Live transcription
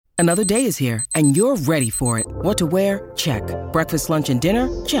Another day is here, and you're ready for it. What to wear? Check. Breakfast, lunch, and dinner?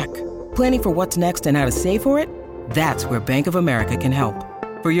 Check. Planning for what's next and how to save for it? That's where Bank of America can help.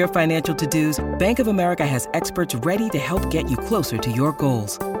 For your financial to-dos, Bank of America has experts ready to help get you closer to your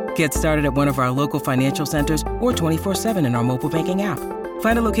goals. Get started at one of our local financial centers or 24/7 in our mobile banking app.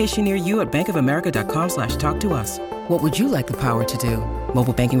 Find a location near you at bankofamerica.com/talktous. What would you like the power to do?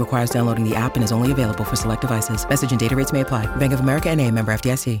 Mobile banking requires downloading the app and is only available for select devices. Message and data rates may apply. Bank of America N.A., member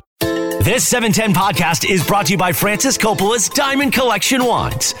FDIC. This 710 podcast is brought to you by Francis Coppola's Diamond Collection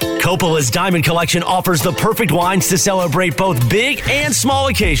Wines. Coppola's Diamond Collection offers the perfect wines to celebrate both big and small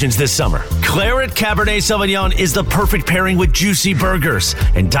occasions this summer. Claret Cabernet Sauvignon is the perfect pairing with juicy burgers.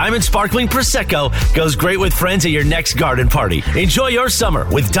 And Diamond Sparkling Prosecco goes great with friends at your next garden party. Enjoy your summer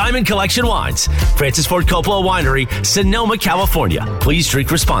with Diamond Collection Wines. Francis Ford Coppola Winery, Sonoma, California. Please drink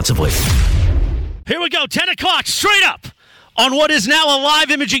responsibly. Here we go, 10 o'clock, straight up. On what is now a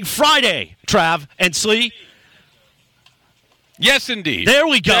live imaging Friday, Trav and Slee. Yes, indeed. There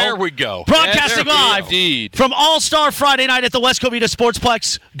we go. There we go. Broadcasting live from All-Star Friday night at the West Covina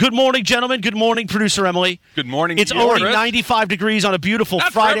Sportsplex. Good morning, gentlemen. Good morning, producer Emily. Good morning. It's already 95 degrees on a beautiful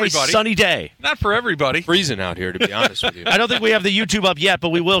Friday, sunny day. Not for everybody. Freezing out here, to be honest with you. I don't think we have the YouTube up yet, but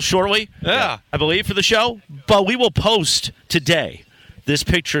we will shortly. Yeah. I believe, for the show. But we will post today this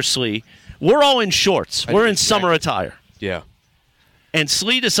picture, Slee. We're all in shorts. We're in summer attire. Yeah. And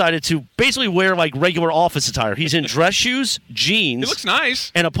Slee decided to basically wear like regular office attire. He's in dress shoes, jeans. He looks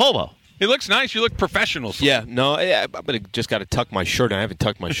nice. And a polo. He looks nice. You look professional. Slee. Yeah, no, I'm just got to tuck my shirt in. I haven't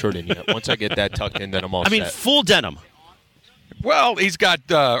tucked my shirt in yet. Once I get that tucked in, then I'm all set. I mean, full denim. Well, he's got,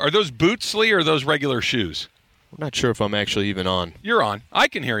 are those boots, Slee, or are those regular shoes? I'm not sure if I'm actually even on. You're on. I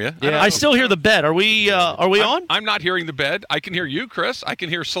can hear you. Yeah, I still hear the bed. Are we on? I'm not hearing the bed. I can hear you, Chris. I can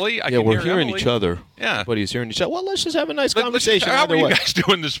hear Slee. We're hearing each other. Yeah. Everybody's hearing each other. Well, let's just have a nice conversation. How are you guys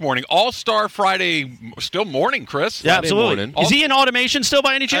doing this morning? All-Star Friday, still morning, Chris. Yeah, absolutely. Morning. Is he in automation still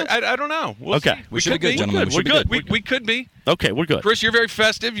by any chance? I don't know. We'll okay. See. We should be good, gentlemen. We're good. We could be. Okay, we're good. Chris, you're very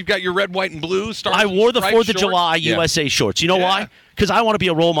festive. You've got your red, white, and blue. I wore the 4th of July USA shorts. You know why? Because I want to be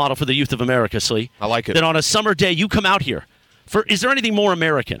a role model for the youth of America, Slee. I like it. That on a summer day, you come out here. Is there anything more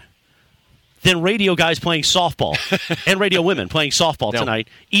American than radio guys playing softball and radio women playing softball tonight,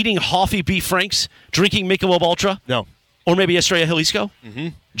 eating Hoffy beef franks, drinking Michelob Ultra? No. Or maybe Estrella Jalisco? Mm-hmm.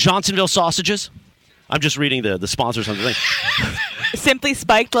 Johnsonville sausages? I'm just reading the sponsors on the thing. Simply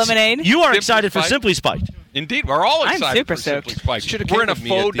Spiked lemonade. You are excited for Simply Spiked. Indeed, we're all excited I'm super for Simply stoked. Spiked. We're in a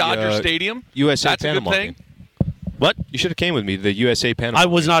faux Dodger Stadium. USA That's Panama a good thing. What? You should have came with me to the USA Panama. I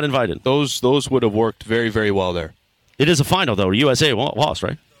was not invited. Those would have worked very, very well there. It is a final, though. USA lost,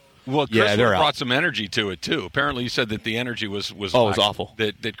 right? Well, Chris brought some energy to it, too. Apparently, you said that the energy was it was awful.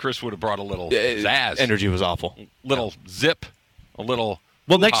 That Chris would have brought a little zazz. Energy was awful. Little zip, a little...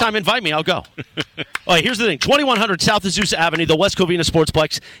 Well, next time invite me, I'll go. All right, here's the thing. 2100 South Azusa Avenue, the West Covina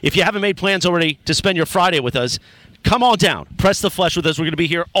Sportsplex. If you haven't made plans already to spend your Friday with us, come on down. Press the flesh with us. We're going to be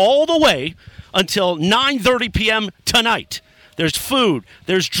here all the way until 9:30 p.m. tonight. There's food,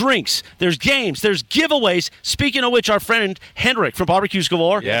 there's drinks, there's games, there's giveaways. Speaking of which, our friend Henrik from Barbecues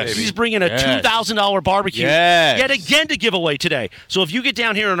Galore, he's bringing a $2,000 barbecue yet again to give away today. So if you get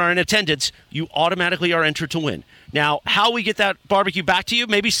down here and are in attendance, you automatically are entered to win. Now, how we get that barbecue back to you,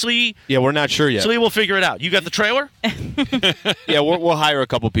 maybe Slee? Yeah, we're not sure yet. Slee will figure it out. You got the trailer? Yeah, we'll hire a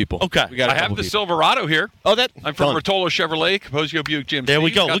couple people. Okay. I have the Silverado here. Oh, I'm from Rotolo Chevrolet, Capozio Buick GMC. There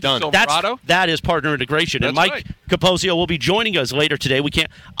we go. Silverado. That is partner integration. And Mike Capozio will be joining us later today.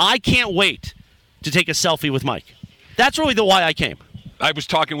 I can't wait to take a selfie with Mike. That's really the why I came. I was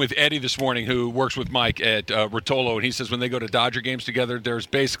talking with Eddie this morning, who works with Mike at Rotolo, and he says when they go to Dodger games together, there's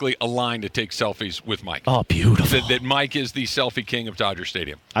basically a line to take selfies with Mike. Oh, beautiful. That Mike is the selfie king of Dodger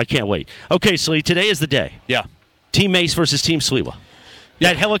Stadium. I can't wait. Okay, Slee, today is the day. Yeah. Team Mace versus Team Sliwa.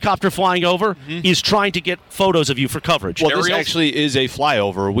 That helicopter flying over is trying to get photos of you for coverage. Well, this actually is a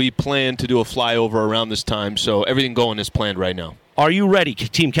flyover. We plan to do a flyover around this time, so everything going is planned right now. Are you ready,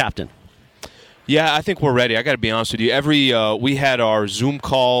 team captain? Yeah, I think we're ready. I got to be honest with you. We had our Zoom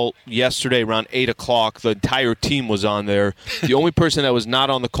call yesterday around 8 o'clock. The entire team was on there. The only person that was not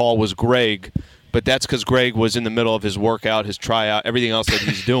on the call was Greg, but that's because Greg was in the middle of his workout, his tryout, everything else that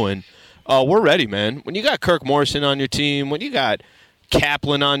he's doing. We're ready, man. When you got Kirk Morrison on your team, when you got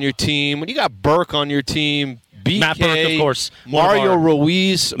Kaplan on your team, when you got Burke on your team, BK, Matt Burke, of course, Mario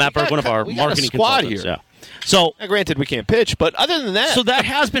Ruiz. Matt Burke, one of our marketing squad consultants. here. Yeah. So, now, granted, we can't pitch, but other than that. So that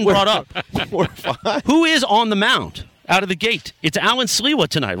has been brought up. We're fine. Who is on the mound out of the gate. It's Alan Sliwa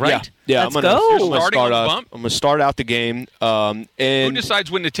tonight, right? Yeah. Let's go. You're starting on the bump? I'm going to start out the game. And Who decides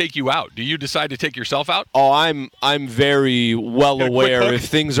when to take you out? Do you decide to take yourself out? Oh, I'm very well Got a quick aware hook? if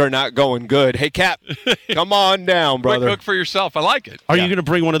things are not going good. Hey, Cap, come on down, brother. Quick hook for yourself. I like it. Are you going to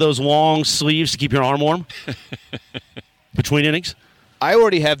bring one of those long sleeves to keep your arm warm between innings? I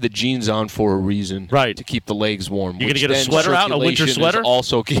already have the jeans on for a reason, Right. to keep the legs warm. You're which gonna get a then sweater out, a winter circulation sweater? is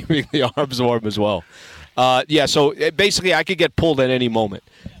also keeping the arms warm as well. So basically I could get pulled at any moment.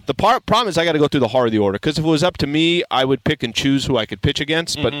 The problem is I got to go through the heart of the order, because if it was up to me, I would pick and choose who I could pitch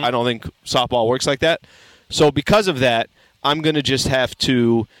against, but I don't think softball works like that. So because of that, I'm going to just have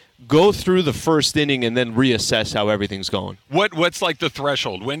to go through the first inning and then reassess how everything's going. What's like the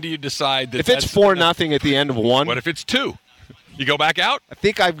threshold? When do you decide that If it's 4-0 at the end of one, What if it's 2? You go back out? I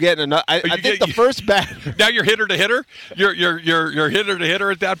think I'm getting enough. I think the first bat. Now you're hitter to hitter? You're hitter to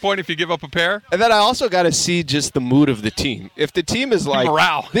hitter at that point if you give up a pair? And then I also got to see just the mood of the team. If the team is like,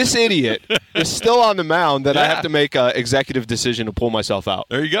 Morale. this idiot is still on the mound, then I Yeah. have to make an executive decision to pull myself out.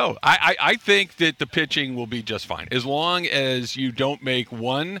 There you go. I think that the pitching will be just fine. As long as you don't make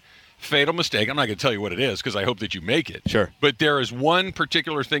one fatal mistake. I'm not going to tell you what it is because I hope that you make it. Sure. But there is one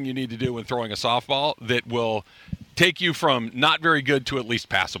particular thing you need to do when throwing a softball that will take you from not very good to at least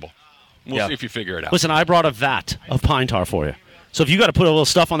passable. We'll see if you figure it out. Listen, I brought a vat of pine tar for you. So if you got to put a little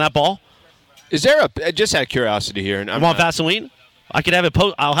stuff on that ball, Is there just out of curiosity here? And you want Vaseline? I could have it.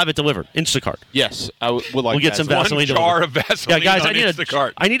 I'll have it delivered. Instacart. Yes, I would like. We'll get some Vaseline. Vaseline one jar delivered. of Vaseline Yeah, guys, on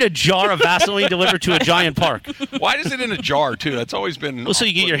Instacart. I need a jar of Vaseline delivered to a giant park. Why is it in a jar, too? That's always been... Well, so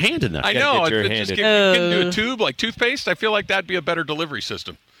you get your hand in there. I gotta know. get your It hand just in. you can do a tube like toothpaste. I feel like that'd be a better delivery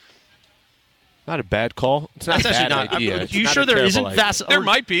system. Not a bad call. It's not That's a bad actually not. idea. It's You not sure a there terrible isn't idea. Vaseline? There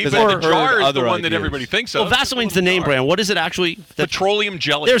might be, 'Cause but I've the jar heard is the other one that ideas. everybody thinks of. Well, Vaseline's the name brand. What is it actually? Petroleum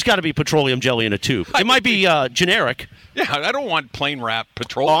jelly. There's got to be petroleum jelly in a tube. It might be generic. Yeah, I don't want plain wrap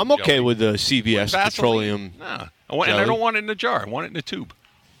petroleum Oh, I'm okay jelly. with the CVS Vaseline? petroleum Nah. And I jelly. don't want it in a jar. I want it in a tube.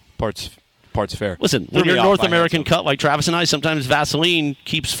 parts fair. Listen, Threw when me you're off. North I had American some. cut like Travis and I, sometimes Vaseline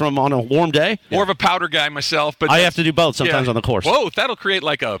keeps from on a warm day. More of a powder guy myself, but I that's- have to do both sometimes on the course. Whoa, that'll create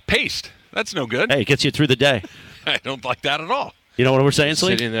like a paste. That's no good. Hey, it gets you through the day. I don't like that at all. You know what we're saying,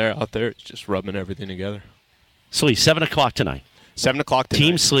 Slee? Sitting there out there, it's just rubbing everything together. Slee, 7 o'clock tonight. 7 o'clock tonight.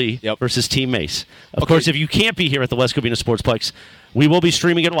 Team Slee Yep. versus Team Mace. Of course, if you can't be here at the West Covina Sportsplex, we will be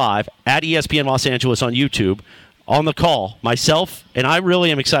streaming it live at ESPN Los Angeles on YouTube. On the call, myself, and I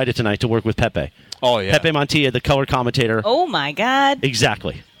really am excited tonight to work with Pepe. Oh, yeah. Pepe Montilla, the color commentator. Oh, my God.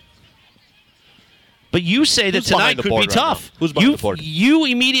 Exactly. But you say that Who's tonight behind the could be board right tough. now? Who's behind the board? You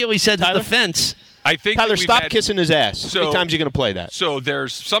immediately said that Tyler? the fence. I think Tyler, that we've stop had- kissing his ass. So- How many times are you going to play that? So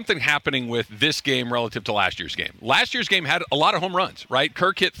there's something happening with this game relative to last year's game. Last year's game had a lot of home runs, right?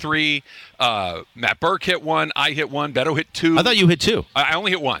 Kirk hit 3, Matt Burke hit 1, I hit 1, Beto hit 2. I thought you hit 2. I only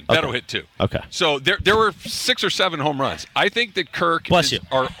hit 1. Okay. Beto hit 2. Okay. So there were 6 or 7 home runs. I think that Kirk Bless is you.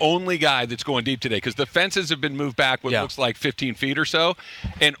 our only guy that's going deep today because the fences have been moved back what Yeah. looks like 15 feet or so,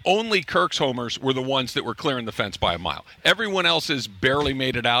 and only Kirk's homers were the ones that were clearing the fence by a mile. Everyone else has barely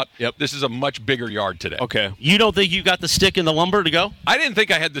made it out. Yep. This is a much bigger yard today. Okay. You don't think you got the stick in the lumber to go? I didn't think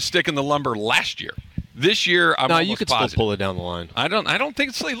I had the stick in the lumber last year. This year, I'm No, almost you could positive. still pull it down the line. I don't think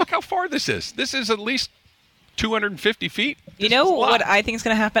it's. Look how far this is. This is at least 250 feet. You This know is a lot. what I think is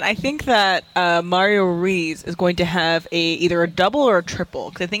going to happen? I think that Mario Ruiz is going to have either a double or a triple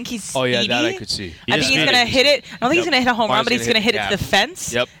because I think he's Oh, yeah, that I speedy. could see. I think he's going to hit it. I don't think he's Yep. going to hit a home run, Mario's but he's going to hit it gap. to the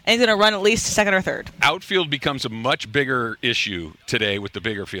fence. Yep. And he's going to run at least second or third. Outfield becomes a much bigger issue today with the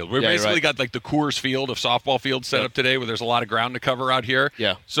bigger field. We've Yeah, you're basically right. got like the Coors Field of softball field set up today where there's a lot of ground to cover out here.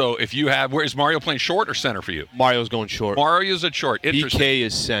 Yeah. So if you have, where is Mario playing short or center for you? Mario's going short. Mario's at short. Interesting. BK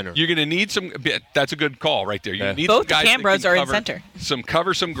is center. You're going to need some. That's a good call right there. You Yeah. need Both some guys that Cambros can are in cover center.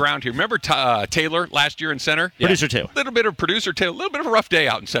 cover some ground here. Remember Taylor last year in center? Producer Taylor. A little bit of producer Taylor. A little bit of a rough day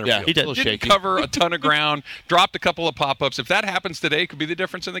out in center Yeah, field. he did. A little Didn't shaky. cover a ton of ground. Dropped a couple of pop-ups. If that happens today, it could be the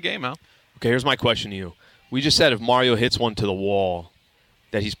difference in the game, Al. Okay, here's my question to you. We just said if Mario hits one to the wall,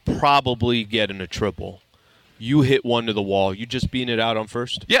 that he's probably getting a triple. You hit one to the wall. You just beating it out on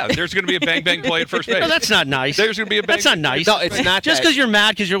first? Yeah, there's going to be a bang-bang play at first base. No, that's not nice. There's going to be a bang. That's not nice. No, it's not Just that. because you're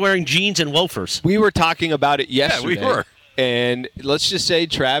mad because you're wearing jeans and loafers. We were talking about it yesterday. we were. And let's just say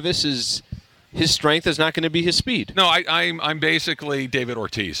Travis his strength is not going to be his speed. No, I'm basically David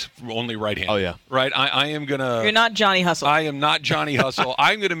Ortiz, only right-handed. Oh, yeah. Right? I am going to... You're not Johnny Hustle. I am not Johnny Hustle.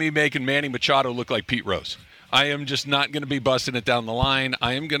 I'm going to be making Manny Machado look like Pete Rose. I am just not going to be busting it down the line.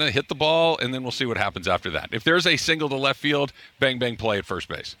 I am going to hit the ball, and then we'll see what happens after that. If there's a single to left field, bang, bang play at first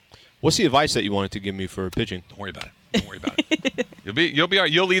base. What's the advice that you wanted to give me for pitching? Don't worry about it. Don't worry about it. You'll be all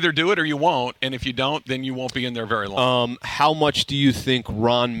right. You'll either do it or you won't, and if you don't, then you won't be in there very long. How much do you think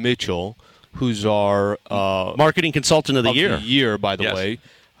Ron Mitchell, who's our marketing consultant of the year, by the Yes. way,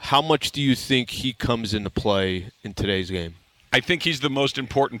 how much do you think he comes into play in today's game? I think he's the most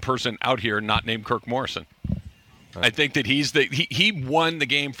important person out here, not named Kirk Morrison. I think that he won the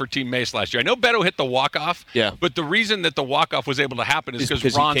game for Team Mace last year. I know Beto hit the walk-off, but the reason that the walk-off was able to happen is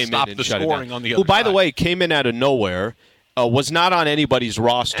because Ron stopped the scoring on the other side. Who, by the way, came in out of nowhere, was not on anybody's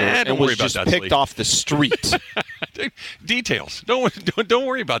roster, and was just picked off the street. Details. Don't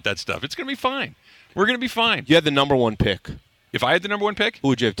worry about that stuff. It's going to be fine. We're going to be fine. You had the number one pick. If I had the number one pick? Who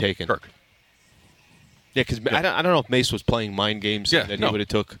would you have taken? Kirk. Yeah, because I don't know if Mace was playing mind games that he would have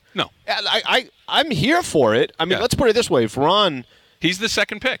took. No. I'm here for it. I mean, let's put it this way. He's the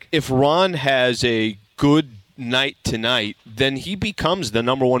second pick. If Ron has a good night tonight, then he becomes the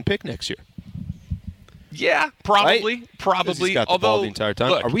number one pick next year. Yeah, probably. Right? Probably. He's got the Although, ball the entire time.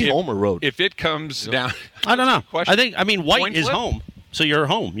 Look, Are we home or road? If it comes down. I don't know. Question. White Coin is flip? home. So you're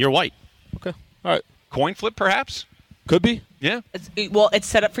home. You're White. Okay. All right. Coin flip, perhaps? Could be. Yeah. It's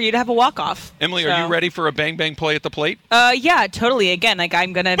set up for you to have a walk-off. Emily, are you ready for a bang-bang play at the plate? Yeah, totally. Again,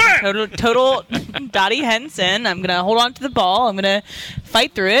 I'm going to total Dottie Henson. I'm going to hold on to the ball. I'm going to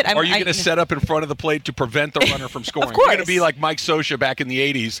fight through it. Are you going to set up in front of the plate to prevent the runner from scoring? Of course. You're going to be like Mike Scioscia back in the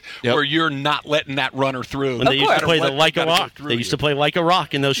 80s, where you're not letting that runner through. When they used to play Like a Rock. They used to play Like a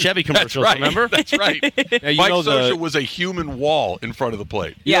Rock in those Chevy commercials, That's right. remember? That's right. Now, Mike Scioscia was a human wall in front of the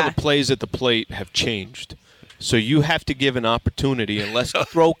plate. You know, the plays at the plate have changed. So you have to give an opportunity unless the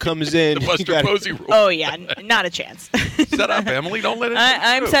throw comes in. The Buster Posey rule. Oh, yeah. Not a chance. Set up, Emily. Don't let it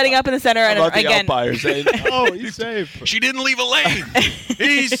I'm setting up in the center. And How about the again, umpires saying, oh, he's safe. She didn't leave a lane.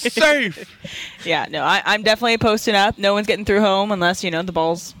 He's safe. Yeah, no, I'm definitely posting up. No one's getting through home unless, the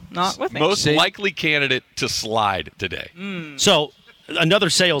ball's not with me. Most likely candidate to slide today. So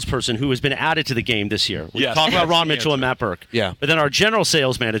another salesperson who has been added to the game this year. We talk about Ron Mitchell and Matt Burke. Yeah. But then our general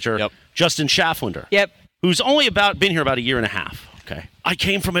sales manager, Justin Schafflander. Yep. Who's only been here about a year and a half. Okay. I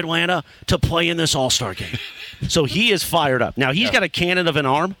came from Atlanta to play in this All-Star game. So he is fired up. Now, he's got a cannon of an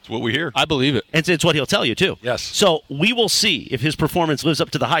arm. That's what we hear. I believe it. And it's what he'll tell you, too. Yes. So we will see if his performance lives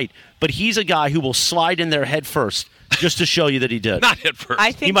up to the height. But he's a guy who will slide in there head first just to show you that he did. Not head first.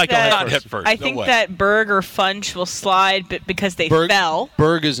 I think he might go that, head Not head first. I No think way. that Berg or Funch will slide because they fell.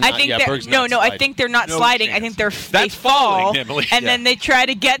 Berg is not. I think Berg's no, not no. I sliding. think they're not No sliding. chance. I think they That's fall, falling, Emily. and then they try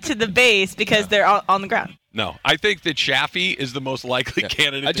to get to the base because they're on the ground. No, I think that Chaffee is the most likely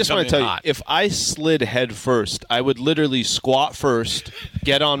candidate. I just want to tell you, if I slid head first, I would literally squat first,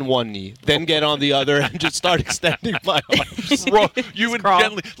 get on one knee, then get on the other, and just start extending my arms. You would crawl.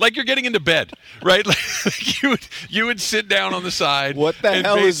 gently, like you're getting into bed, right? Like you would sit down on the side. What the and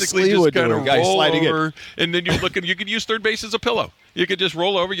hell is basically Sleewood just kind doing? of Guy roll sliding in. over, and then you're looking. You could use third base as a pillow. You could just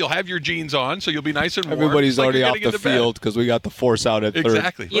roll over. You'll have your jeans on, so you'll be nice and warm. Everybody's It's like already you're off getting the into bed. field because we got the force out at third.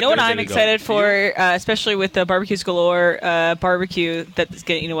 Exactly. You know what I'm There you go. excited for, especially with the Barbecues Galore barbecue that's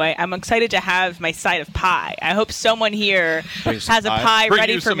getting away? I'm excited to have my side of pie. I hope someone here Bring some has a pie. pie Bring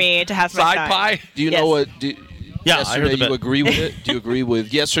ready you for some me to have my side side. pie. Do you Yes. know what? Yeah, I yesterday heard the you bit. agree with it? Do you agree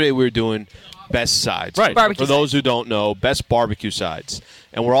with? Yesterday we were doing best sides. Right. Barbecue For those who don't know, best barbecue sides.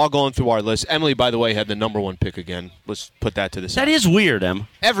 And we're all going through our list. Emily, by the way, had the number one pick again. Let's put that to the side. That is weird, Em.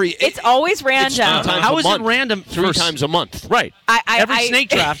 It's always random. It's 3 times How a is it month. random? 3 times a month. Right. Every I- snake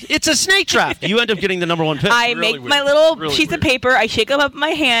draft. It's a snake draft. You end up getting the number one pick. I really make my weird. little Really piece weird. of paper. I shake them up in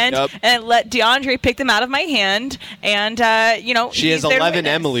my hand, Yep. and let DeAndre pick them out of my hand. And She has he's there to 11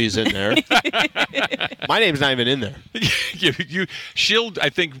 witness. Emilys in there. My name's not even in there. She'll, I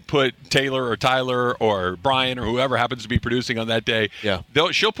think, put Taylor or Tyler or Brian or whoever happens to be producing on that day. Yeah.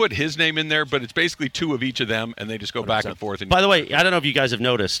 She'll put his name in there, but it's basically 2 of each of them, and they just go back and forth. And By the way, I don't know if you guys have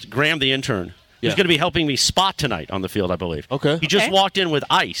noticed, Graham, the intern, who's Yeah. going to be helping me spot tonight on the field, I believe. Okay. He just Okay. walked in with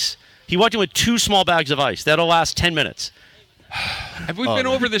ice. He walked in with 2 small bags of ice. That'll last 10 minutes. we've been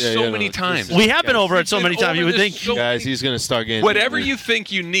over this Yeah, so yeah, many no, times. We have been over it so We've many been times. You over would this think. so Guys, he's going to start getting... Whatever you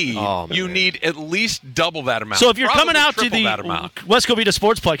think you need, Oh, man. you need at least double that amount. So if you're coming Probably out to triple that the amount. West Covina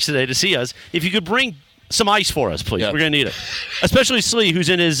Sportsplex today to see us, if you could bring some ice for us, please. Yeah. We're going to need it. Especially Slee, who's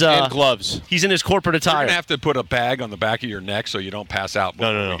in his and gloves. He's in his corporate You're attire. going to have to put a bag on the back of your neck so you don't pass out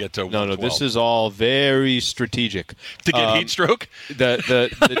before No. we get to No, 112. this is all very strategic. to get heat stroke.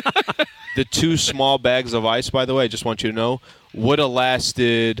 The 2 small bags of ice, by the way, I just want you to know, would have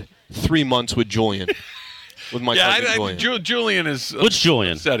lasted 3 months with Julian. With my cousin Julian. Julian is. Which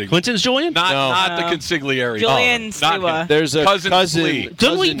Julian? upsetting. Clinton's Julian? Not the No. consigliere. Julian not Siwa. him. There's a Cousin cousin. Flea.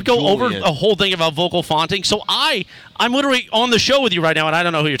 Didn't we cousin go over Julian. a whole thing about vocal fonting? So I'm literally on the show with you right now, and I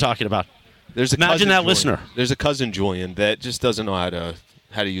don't know who you're talking about. Imagine that listener. There's a cousin Julian that just doesn't know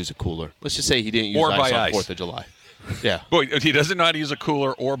how to use a cooler. Let's just say he didn't use ice on 4th of July. Yeah. Boy, he doesn't know how to use a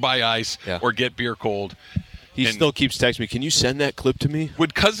cooler or buy ice or get beer cold. He still keeps texting me, can you send that clip to me?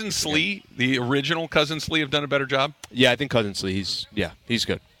 Would Cousin Slee, the original Cousin Slee, have done a better job? Yeah, I think Cousin Slee, he's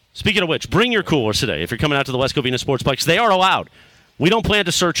good. Speaking of which, bring your coolers today. If you're coming out to the West Covina Sportsplex, they are allowed. We don't plan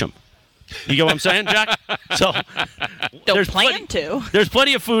to search them. You get what I'm saying, Jack? So Don't plan to. There's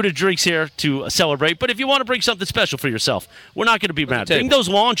plenty of food and drinks here to celebrate, but if you want to bring something special for yourself, we're not going to be mad. Bring those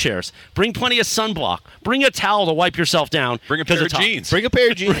lawn chairs. Bring plenty of sunblock. Bring a towel to wipe yourself down. Bring a pair of jeans. Bring a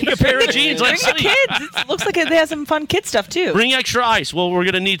pair of jeans. Bring a pair of jeans. Bring the kids. It looks like they have some fun kid stuff, too. Bring extra ice. Well, we're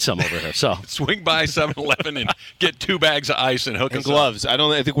going to need some over here. So swing by 7-Eleven and get 2 bags of ice and hook us gloves. up.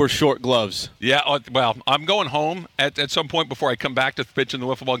 I think we're short gloves. Yeah, well, I'm going home at some point before I come back to pitch in the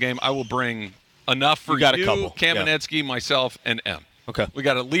wiffle ball game. I will bring enough for you, Kamenetsky, myself, and M. Okay. We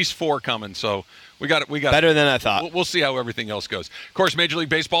got at least 4 coming, so we got better than I thought. We'll see how everything else goes. Of course, Major League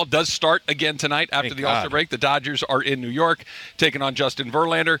Baseball does start again tonight after the All-Star break. The Dodgers are in New York taking on Justin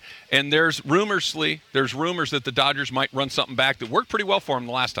Verlander, and there's rumors that the Dodgers might run something back that worked pretty well for them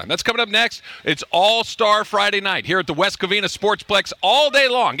the last time. That's coming up next. It's All-Star Friday night here at the West Covina Sportsplex all day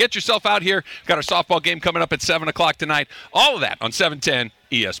long. Get yourself out here. Got our softball game coming up at 7 o'clock tonight. All of that on 710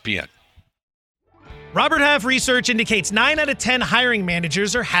 ESPN. Robert Half research indicates 9 out of 10 hiring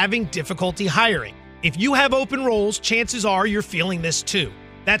managers are having difficulty hiring. If you have open roles, chances are you're feeling this too.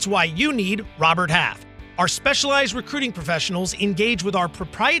 That's why you need Robert Half. Our specialized recruiting professionals engage with our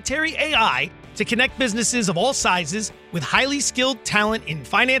proprietary AI to connect businesses of all sizes with highly skilled talent in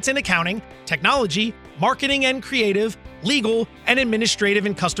finance and accounting, technology, marketing and creative, legal, and administrative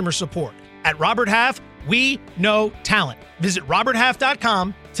and customer support. At Robert Half, we know talent. Visit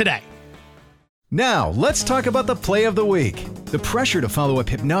roberthalf.com today. Now, let's talk about the play of the week. The pressure to follow up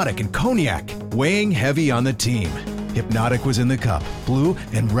Hypnotic and Cognac, weighing heavy on the team. Hypnotic was in the cup, blue,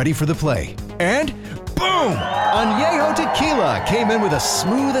 and ready for the play. And boom! Añejo Tequila came in with a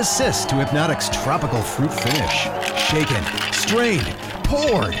smooth assist to Hypnotic's tropical fruit finish. Shaken, strained,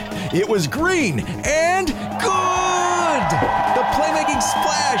 poured. It was green and good! The playmaking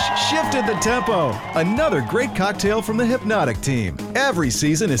splash shifted the tempo. Another great cocktail from the Hypnotic team. Every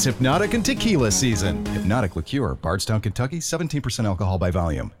season is Hypnotic and Tequila season. Hypnotic Liqueur, Bardstown, Kentucky, 17% alcohol by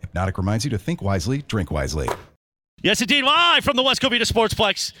volume. Hypnotic reminds you to think wisely, drink wisely. Yes, indeed. Live from the West Covina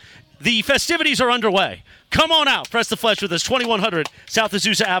Sportsplex. The festivities are underway. Come on out. Press the flesh with us. 2100 South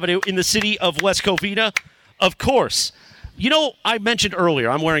Azusa Avenue in the city of West Covina. Of course. You know, I mentioned earlier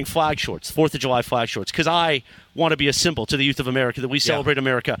I'm wearing flag shorts, 4th of July flag shorts, because I want to be a symbol to the youth of America that we celebrate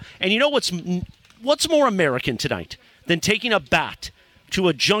America. And you know what's more American tonight than taking a bat to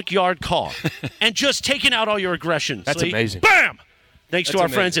a junkyard car and just taking out all your aggressions? That's amazing. Bam! Thanks to our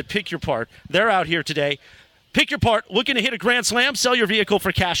friends at Pick Your Part. They're out here today. Pick Your Part, looking to hit a grand slam? Sell your vehicle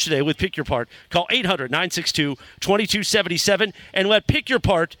for cash today with Pick Your Part. Call 800-962-2277 and let Pick Your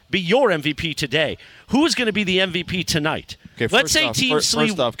Part be your MVP today. Who is going to be the MVP tonight? Okay, let's say Team Slee.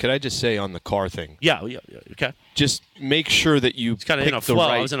 First off, could I just say on the car thing? Yeah, okay. Just make sure that you kind of in a flow.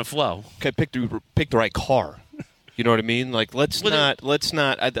 I was in a flow. Okay, pick the right car. You know what I mean? Like, let's not.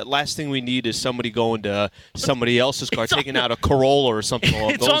 The last thing we need is somebody going to somebody else's car, taking out a Corolla or something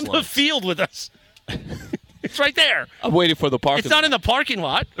along those lines. It's on the field with us. It's right there. I'm waiting for the parking lot. It's not in the parking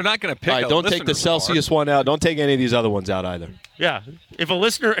lot. They're not going to pick. All right, don't take the Celsius one out. Don't take any of these other ones out either. Yeah. If a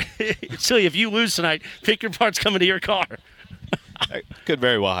listener, Silly, if you lose tonight, Pick Your Part's coming to your car. That could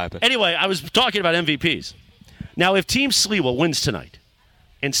very well happen. Anyway, I was talking about MVPs. Now, if Team Sliwa wins tonight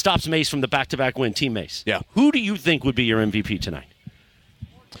and stops Mace from the back-to-back win, Team Mace, who do you think would be your MVP tonight?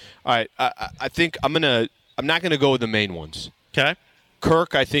 All right, I think I'm not gonna go with the main ones. Okay.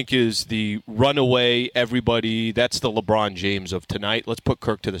 Kirk, I think, is the runaway, everybody. That's the LeBron James of tonight. Let's put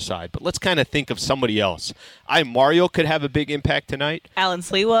Kirk to the side. But let's kind of think of somebody else. Mario could have a big impact tonight. Alan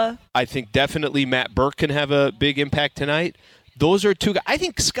Sliwa. I think definitely Matt Burke can have a big impact tonight. Those are two guys. I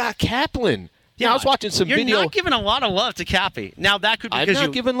think Scott Kaplan. Yeah, I was watching some video. You're not giving a lot of love to Cappy. Now, that could be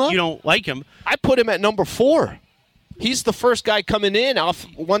because you don't like him. I put him at number 4. He's the first guy coming in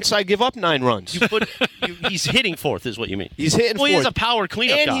once I give up 9 runs. He's hitting 4th is what you mean. He's hitting 4th. Well, he has a power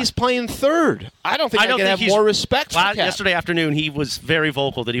cleanup guy. And he's playing 3rd. I don't think I can have more respect for Cap. Yesterday afternoon, he was very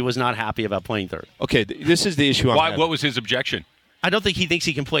vocal that he was not happy about playing 3rd. Okay, this is the issue I'm having. What was his objection? I don't think he thinks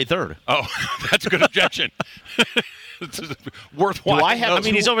he can play 3rd. Oh, that's a good objection. Worthwhile.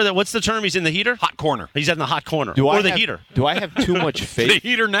 He's over there. What's the term? He's in the heater? Hot corner. He's in the hot corner. Heater. Do I have too much faith? The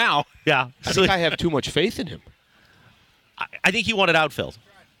heater now. Yeah. I think I have too much faith in him. I think he wanted outfield.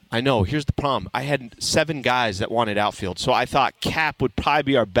 I know. Here's the problem. I had 7 guys that wanted outfield, so I thought Cap would probably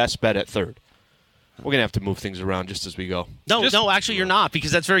be our best bet at third. We're going to have to move things around just as we go. No, actually you're not,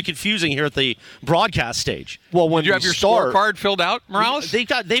 because that's very confusing here at the broadcast stage. Well, when do you have your scorecard filled out, Morales? Do you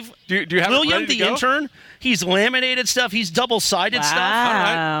have William, the intern? He's laminated stuff. He's double-sided stuff.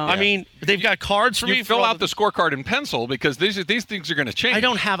 Wow. I mean, they've got cards for me. You fill out the scorecard in pencil because these things are going to change.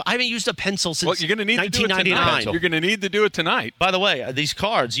 I haven't used a pencil since you're going to need 1999. You're going to need to do it tonight. By the way, these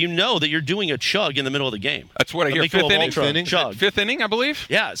cards, you know that you're doing a chug in the middle of the game. That's what I hear. Fifth inning, I believe.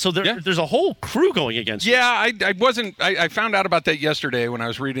 Yeah, so there's a whole crew going against you. Yeah, I wasn't. I found out about that yesterday when I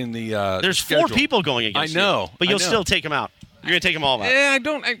was reading the. There's schedule. 4 people going against you. I know, but you'll still take them out. You're going to take them all out. Yeah, I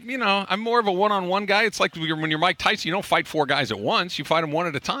don't. I'm more of a one-on-one guy. It's like when you're Mike Tyson, you don't fight 4 guys at once. You fight them one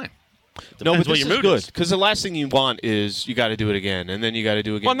at a time. No, but this is good because the last thing you want is you got to do it again, and then you got to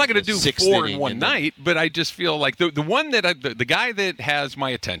do it again. Well, I'm not going to do 4 in one night, but I just feel like the one that the guy that has my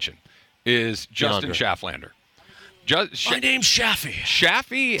attention is Justin Schafflander. My name's Shaffy.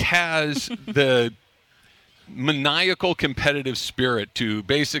 Shaffy has the maniacal competitive spirit to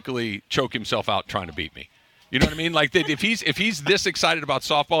basically choke himself out trying to beat me. You know what I mean? Like if he's this excited about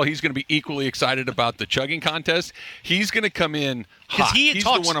softball, he's going to be equally excited about the chugging contest. He's going to come in hot. He's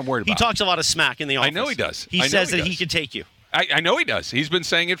the one I'm worried about. He talks a lot of smack in the office. I know he does. He says that he can take you. I know he does. He's been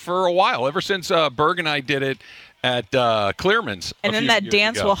saying it for a while, ever since Berg and I did it at Clearman's. And then that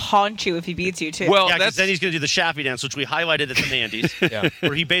dance will haunt you if he beats you, too. Well, because then he's going to do the Shaffy dance, which we highlighted at the Mandy's,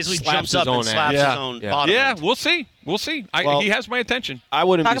 where he basically jumps up and slaps his own bottom. Yeah, we'll see. We'll see. He has my attention. I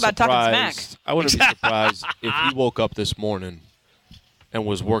wouldn't Talk be about surprised. talking smack. I wouldn't be surprised if he woke up this morning and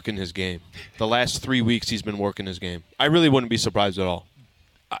was working his game. The last 3 weeks he's been working his game. I really wouldn't be surprised at all.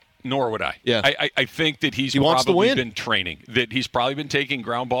 Nor would I. Yeah. I think that he wants to probably win. been training. That he's probably been taking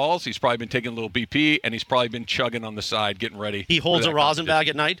ground balls. He's probably been taking a little BP, and he's probably been chugging on the side, getting ready. He holds a rosin bag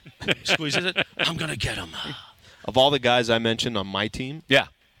at night, squeezes it. I'm going to get him. Of all the guys I mentioned on my team, yeah.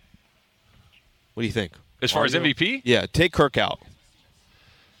 What do you think? As far as MVP? Yeah, take Kirk out.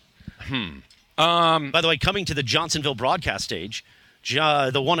 By the way, coming to the Johnsonville broadcast stage,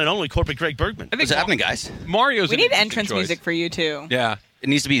 the one and only corporate Greg Bergman. What's happening, guys? Mario's. We need entrance music for you, too. Yeah. It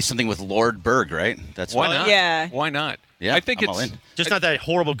needs to be something with Lord Berg, right? That's why not? Yeah. Why not? Yeah, I think I'm all it's in. Just not that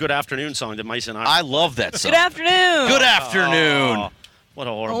horrible Good Afternoon song that Mice and I love that song. Good afternoon. Good afternoon. Oh, what a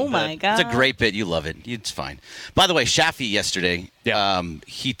horrible Oh, my bit. God. It's a great bit. You love it. It's fine. By the way, Shaffy yesterday,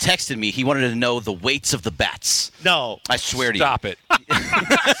 he texted me. He wanted to know the weights of the bats. No. I swear to you. Stop it.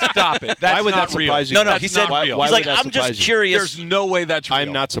 Stop it. That's Why would not that real. surprise you? No, That's he said, not real. Why he's would like, that I'm just surprise you? curious. There's no way that's real.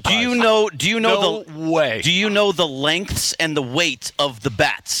 I'm not Do surprised. you know No way. Do you know the lengths and the weight of the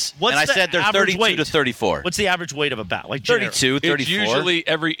bats? What's and I the said they're average 32 weight? to 34. What's the average weight of a bat? Like 32, 34. It's usually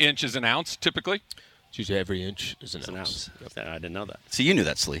every inch is an ounce, typically. It's usually every inch is an It's an ounce. ounce. I didn't know that. See, you knew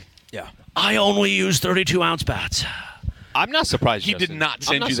that, Slee. Yeah. I only use 32-ounce bats. I'm not surprised. He Justin. did not I'm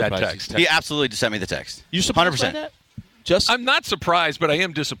send you that surprised text. He absolutely just sent me the text. You surprised by 100%. that? Just I'm not surprised, but I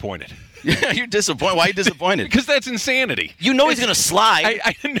am disappointed. You're disappointed. Why are you disappointed? Because that's insanity. You know he's going to slide.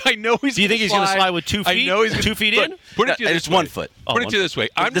 I know he's. Do you think he's going to slide with 2 feet? I know he's 2 feet but in? Put it to you No, this it's way. 1 foot. Oh, Put it 1 to you this way.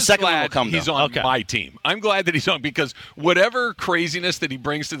 I'm The just second one glad will come, he's though. on Okay. my team. I'm glad that he's on because whatever craziness that he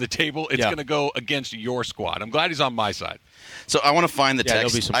brings to the table, it's going to go against your squad. I'm glad he's on my side. So I want to find the there'll be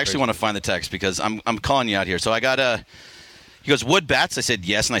text. some I actually crazy want to find the text because I'm calling you out here. So I got he goes, wood bats? I said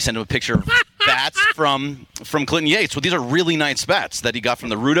yes, and I sent him a picture of bats from Clinton Yates. Well, these are really nice bats that he got from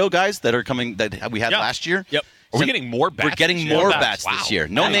the Rudo guys that are coming that we had last year. Yep. Are we getting more bats? We're getting this year? more More bats bats. this Wow. year.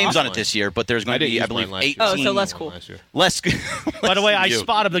 No I names lost on it mine. this year, but there's going to didn't be, I use believe, mine last year. 18. Oh, so less cool. Last year. Less. By the way, I you.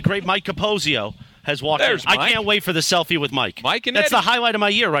 spotted the great Mike Capozio has walked There's in. I Mike. can't wait for the selfie with Mike. Mike and That's Eddie. the highlight of my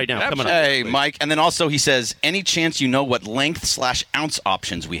year right now. Coming up. Hey, Mike. And then also he says, any chance you know what length/ounce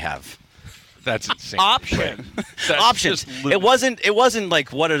options we have? That's insane. Option. That's Options. just It wasn't like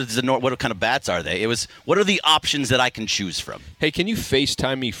what kind of bats are they? It was what are the options that I can choose from? Hey, can you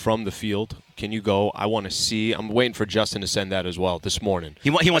FaceTime me from the field? Can you go? I want to see. I'm waiting for Justin to send that as well this morning. He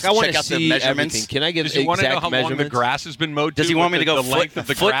wants I to want check to out the see measurements. everything. Can I get Does he want to know exact how long the measurements? grass has been mowed? Does he want me to go the foot- length of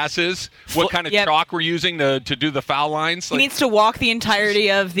the foot- grass is? What kind of Yep. chalk we're using to do the foul lines? He needs to walk the entirety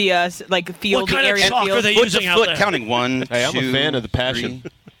of the field, What the kind of area chalk field. are they Foot using to out foot there? counting. 1, Hey, I'm 2, a fan of the passion.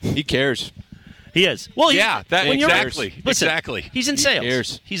 3. He cares. He is. Well, Yeah, that when you're- exactly. Listen, Exactly. He's in sales.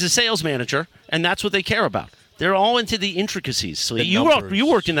 cares. He's a sales manager, and that's what they care about. They're all into the intricacies. So The you numbers.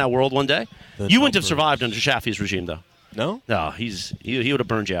 worked in that world one day. The You wouldn't have numbers. survived under Shaffy's regime, though. No? No, he would have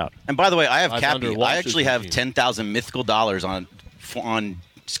burned you out. And by the way, I have I've Cappy. underwatched I actually his have regime. 10,000 mythical dollars on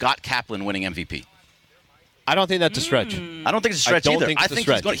Scott Kaplan winning MVP. I don't think that's a stretch. I don't think it's a stretch either. I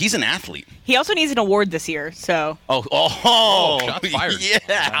think he's an athlete. He also needs an award this year, so. Shots fired.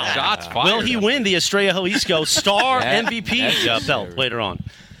 Yeah. Shots fired. Will he win the Estrella Jalisco Star MVP belt later on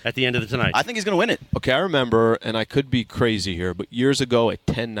at the end of the tonight? I think he's going to win it. Okay, I remember, and I could be crazy here, but years ago at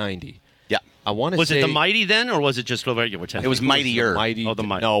 1090. Yeah. I want to say. Was it the Mighty then, or was it just the regular 10? It was Mightier. The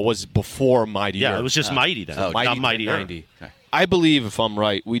Mighty. No, it was before Mightier. Yeah, it was just Mighty then. Not Mightier. 90. Okay. I believe, if I'm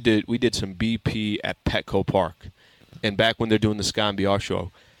right, we did some BP at Petco Park, and back when they're doing the Scott and BR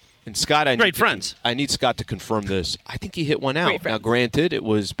show. And Scott, I need Scott to confirm this. I think he hit one out. Now, granted, it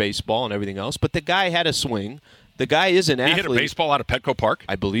was baseball and everything else, but the guy had a swing. The guy is an athlete. He hit a baseball out of Petco Park?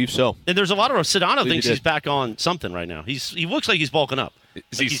 I believe so. And there's a lot of Sedano thinks he's back on something right now. He looks like he's bulking up.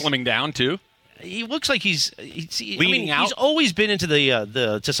 Is he slimming down too? He looks like he's leaning out. He's always been into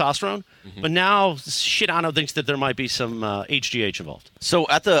the testosterone, but now Sedano thinks that there might be some HGH involved. So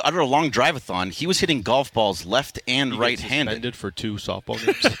under a long drive-a-thon, he was hitting golf balls left and right-handed. Suspended for 2 softball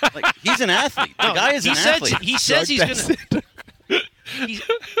games. He's an athlete. The guy is an athlete. He says he's going to.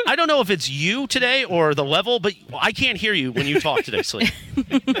 I don't know if it's you today or the level, but I can't hear you when you talk today, Slee.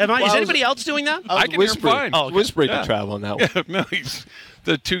 Is anybody else doing that? I can hear him fine. Oh, okay. Whispering to travel on that one. Yeah, no,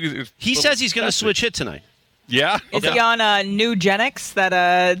 he says he's going to switch hit tonight. Yeah. Is he on Nugenics,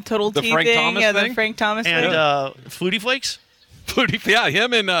 that Total T Frank thing? Thomas Yeah, thing? the Frank Thomas and thing. Flutie Flakes? Yeah,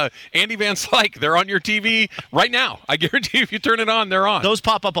 him and Andy Van Slyke. They're on your TV right now. I guarantee you, if you turn it on, they're on. Those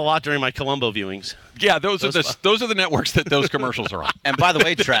pop up a lot during my Columbo viewings. Yeah, those are the networks that those commercials are on. And by the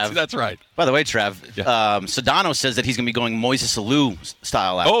way, Trav. That's right. By the way, Trav, Sedano says that he's going to be going Moises Alou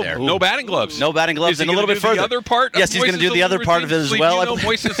style out there. No batting gloves. No batting gloves, and a little bit further. The other part? Yes, he's going to do the other part of it as well. Do you know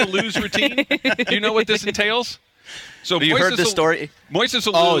Moises Alou's routine? Do you know what this entails? So have you heard this story? Moises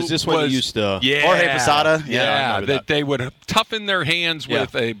Alou. Oh, is this when he used to? Yeah. Jorge Posada. Yeah, that they would toughen their hands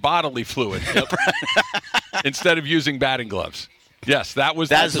with a bodily fluid instead of using batting gloves. Yes, that's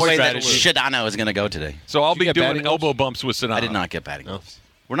the way that Sedano is going to go today. So I'll be doing elbow bumps with Sedano. I did not get batting gloves.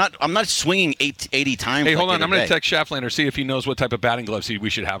 I'm not swinging 80 times. Hey, hold on. I'm going to text Schafflander, see if he knows what type of batting gloves we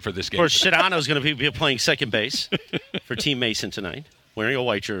should have for this game. Of course, Sedano's going to be playing second base for Team Mason tonight, wearing a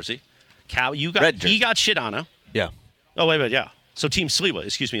white jersey. Cal, he got Sedano. Yeah. Oh, wait. Yeah. So Team Sliwa,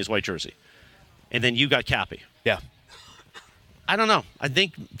 his white jersey. And then you got Cappy. Yeah. I don't know. I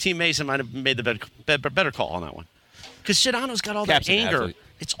think Team Mason might have made the better call on that one. Because Sedano's got all that anger.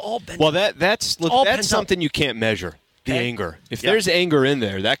 It's all been. Well, that's something you can't measure. The anger. If there's anger in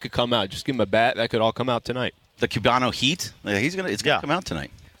there, that could come out. Just give him a bat. That could all come out tonight. The Cubano heat. It's going to come out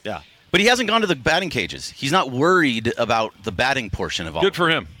tonight. Yeah. But he hasn't gone to the batting cages. He's not worried about the batting portion of all. Good for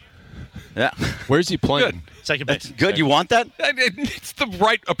him. Yeah. Where's he playing? Good. Second base. Good. You want that? It's the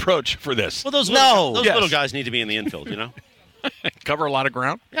right approach for this. Well, those little guys need to be in the infield, you know? Cover a lot of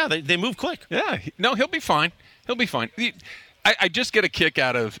ground. Yeah, they move quick. Yeah. No, he'll be fine. He'll be fine. I just get a kick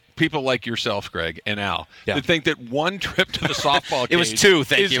out of people like yourself, Greg, and Al, that think that one trip to the softball cage it was 2,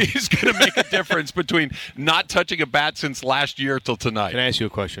 thank you. is going to make a difference between not touching a bat since last year till tonight. Can I ask you a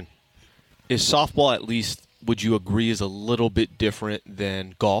question? Is softball, at least, would you agree, is a little bit different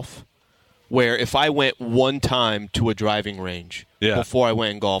than golf? Where if I went one time to a driving range before I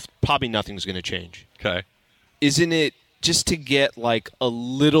went and golfed, probably nothing's going to change. Okay. Isn't it just to get like a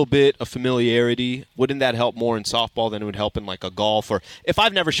little bit of familiarity? Wouldn't that help more in softball than it would help in like a golf? Or if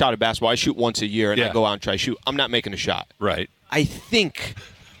I've never shot a basketball, I shoot once a year and I go out and try to shoot. I'm not making a shot. Right. I think,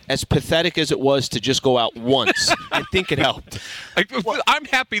 as pathetic as it was to just go out once, I think it helped. I'm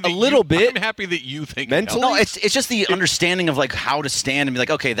happy that I'm happy that you think mentally. No, it's just the understanding of like how to stand and be like,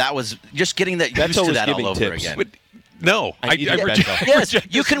 okay, that was just getting that used to that all over again. But, no, I reject. Yes,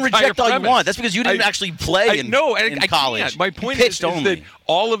 you can reject all you want. That's because you didn't actually play in college. Can't. My point is that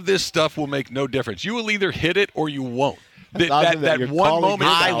all of this stuff will make no difference. You will either hit it or you won't. That one moment.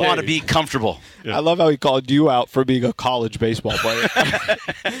 I want to be comfortable. Yeah. I love how he called you out for being a college baseball player.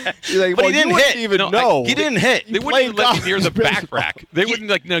 He's like, but he didn't hit. He didn't hit. They wouldn't even let you near the back rack. They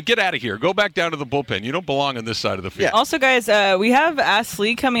wouldn't no, get out of here. Go back down to the bullpen. You don't belong on this side of the field. Yeah. Also, guys, we have Ask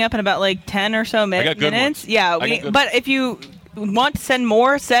Lee coming up in about like 10 or so minutes. Yeah, but if you want to send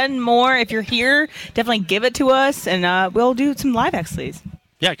more. If you're here, definitely give it to us, and we'll do some live Ask Lees.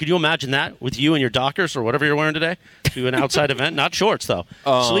 Yeah, could you imagine that with you and your Dockers or whatever you're wearing today to an outside event? Not shorts, though.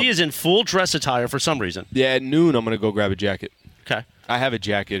 Slee is in full dress attire for some reason. Yeah, at noon I'm going to go grab a jacket. Okay. I have a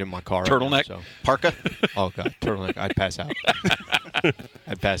jacket in my car. Turtleneck? Right now, so. Parka? Oh, God, turtleneck. I'd pass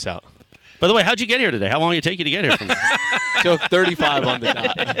out. By the way, how'd you get here today? How long did it take you to get here from there? Took 35 on the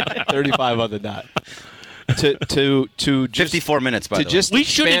dot. 35 on the dot. To just 54 minutes, by the way. We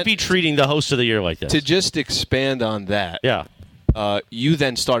shouldn't be treating the host of the year like this. To just expand on that. Yeah. You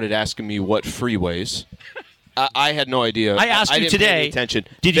then started asking me what freeways. I had no idea. I asked you didn't today. Pay any attention.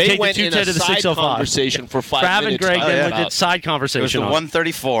 Did you they take went the 210 to the 605? Conversation for 5 Trav minutes. and Greg then did side conversation. It was the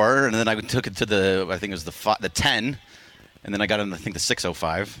 134, and then I took it to the 10, and then I got in, I think, the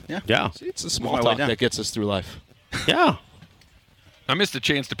 605. Yeah. See, it's a small talk that gets us through life. Yeah. I missed the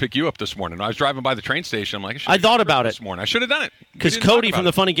chance to pick you up this morning. I was driving by the train station. I'm like, I thought about it this morning. I should have done it because Cody from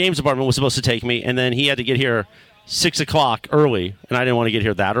the Funny Games department was supposed to take me, and then he had to get here 6 o'clock early, and I didn't want to get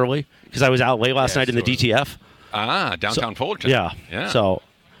here that early because I was out late last night in the DTF. Downtown Fullerton. Yeah. So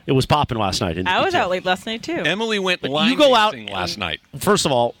it was popping last night. I was out late last night too. Emily went line dancing last night. First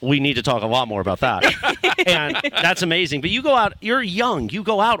of all, we need to talk a lot more about that, and that's amazing. But you go out. You're young. You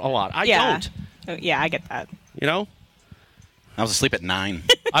go out a lot. I don't. Yeah, I get that. You know. I was asleep at 9.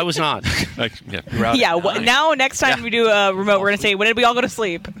 I was not. Now, next time we do a remote, we're going to say, when did we all go to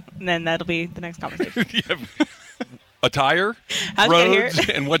sleep? And then that'll be the next conversation. Attire, roads,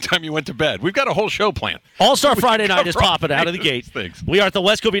 and what time you went to bed. We've got a whole show planned. All-Star Friday night is popping out of the gate. We are at the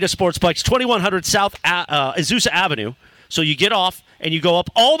West Covina Sportsplex, 2100 South Azusa Avenue. So you get off, and you go up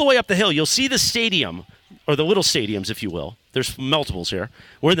all the way up the hill. You'll see the stadium, or the little stadiums, if you will. There's multiples here.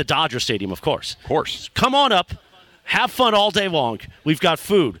 We're in the Dodger Stadium, of course. Of course. Come on up. Have fun all day long. We've got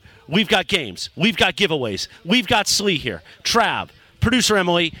food. We've got games. We've got giveaways. We've got Slee here. Trav. Producer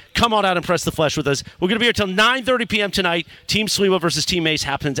Emily, come on out and press the flesh with us. We're going to be here till 9:30 p.m. tonight. Team Sliwa versus Team Mace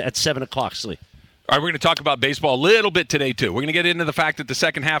happens at 7 o'clock, Slee. All right, we're going to talk about baseball a little bit today, too. We're going to get into the fact that the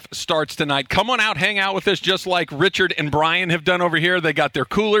second half starts tonight. Come on out, hang out with us, just like Richard and Brian have done over here. They got their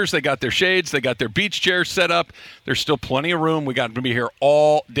coolers, they got their shades, they got their beach chairs set up. There's still plenty of room. We got to be here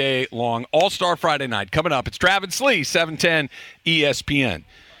all day long. All-Star Friday night coming up. It's Trav and Slee, 710 ESPN.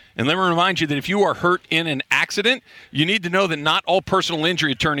 And let me remind you that if you are hurt in an accident, you need to know that not all personal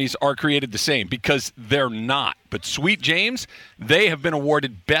injury attorneys are created the same, because they're not. But Sweet James, they have been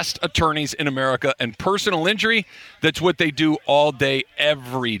awarded best attorneys in America, and personal injury, that's what they do all day,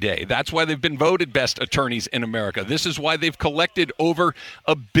 every day. That's why they've been voted best attorneys in America. This is why they've collected over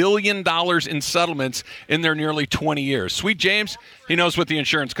 $1 billion in settlements in their nearly 20 years. Sweet James, he knows what the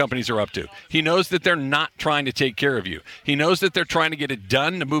insurance companies are up to. He knows that they're not trying to take care of you. He knows that they're trying to get it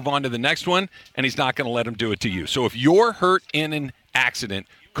done to move on to the next one, and he's not going to let them do it to you. So if you're hurt in an accident,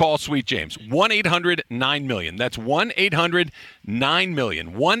 call Sweet James. 1-800-9-MILLION. That's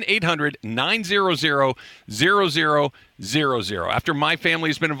 1-800-9-MILLION. 1-800-900-0000. After my family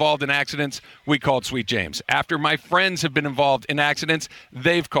has been involved in accidents, we called Sweet James. After my friends have been involved in accidents,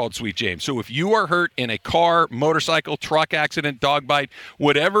 they've called Sweet James. So if you are hurt in a car, motorcycle, truck accident, dog bite,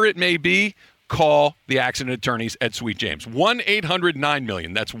 whatever it may be, call the accident attorneys at Sweet James.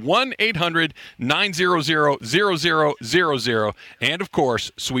 1-800-9-MILLION. That's 1-800-900-0000. And, of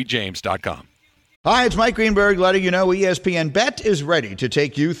course, sweetjames.com. Hi, it's Mike Greenberg letting you know ESPN Bet is ready to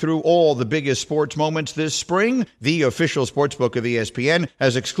take you through all the biggest sports moments this spring. The official sportsbook of ESPN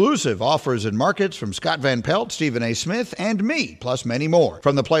has exclusive offers and markets from Scott Van Pelt, Stephen A. Smith, and me, plus many more.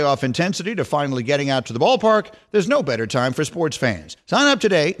 From the playoff intensity to finally getting out to the ballpark, there's no better time for sports fans. Sign up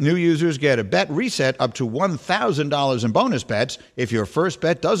today. New users get a bet reset up to $1,000 in bonus bets if your first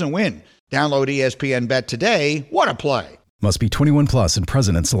bet doesn't win. Download ESPN Bet today. What a play. Must be 21 plus and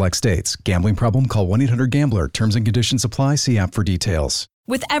present in select states. Gambling problem? Call 1-800-GAMBLER. Terms and conditions apply. See app for details.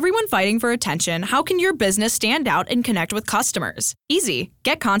 With everyone fighting for attention, how can your business stand out and connect with customers? Easy.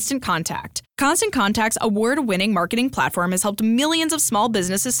 Get Constant Contact. Constant Contact's award-winning marketing platform has helped millions of small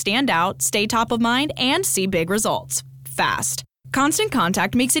businesses stand out, stay top of mind, and see big results. Fast. Constant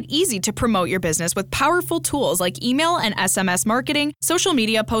Contact makes it easy to promote your business with powerful tools like email and SMS marketing, social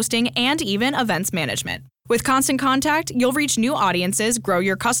media posting, and even events management. With Constant Contact, you'll reach new audiences, grow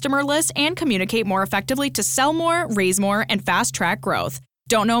your customer list, and communicate more effectively to sell more, raise more, and fast-track growth.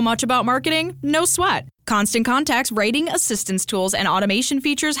 Don't know much about marketing? No sweat. Constant Contact's writing assistance tools and automation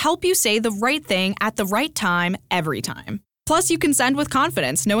features help you say the right thing at the right time, every time. Plus, you can send with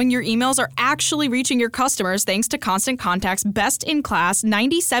confidence, knowing your emails are actually reaching your customers thanks to Constant Contact's best-in-class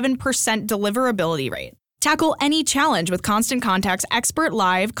 97% deliverability rate. Tackle any challenge with Constant Contact's expert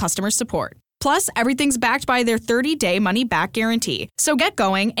live customer support. Plus, everything's backed by their 30-day money-back guarantee. So get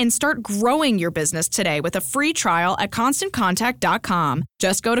going and start growing your business today with a free trial at ConstantContact.com.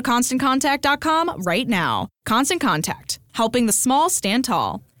 Just go to ConstantContact.com right now. Constant Contact, helping the small stand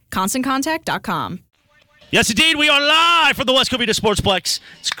tall. ConstantContact.com. Yes, indeed, we are live from the West Covina Sportsplex.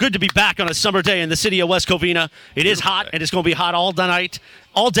 It's good to be back on a summer day in the city of West Covina. It is hot, and it's going to be hot all night,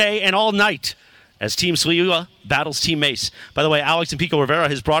 all day, and all night. as Team Sliwa battles Team Mace. By the way, Alex and Pico Rivera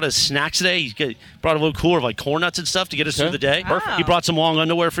has brought us snacks today. He brought a little cooler of like corn nuts and stuff to get us through the day. Perfect. He brought some long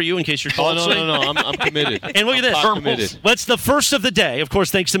underwear for you in case you're cold. No. I'm committed. And look at this. I'm committed. That's the first of the day. Of course,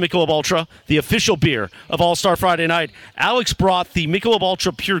 thanks to Michelob Ultra, the official beer of All-Star Friday night. Alex brought the Michelob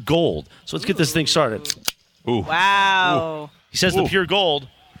Ultra Pure Gold. So let's get this thing started. Ooh. Wow. He says the Pure Gold.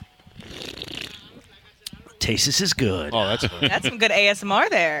 Tastes is good. Oh, that's good. That's some good ASMR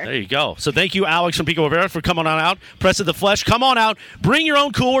there. There you go. So thank you, Alex from Pico Rivera, for coming on out. Press of the Flesh. Come on out. Bring your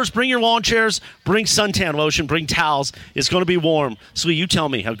own coolers. Bring your lawn chairs. Bring suntan lotion. Bring towels. It's going to be warm. Sweet, you tell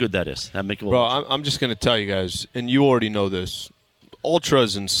me how good that is. That Michelob. Bro, I'm just going to tell you guys, and you already know this.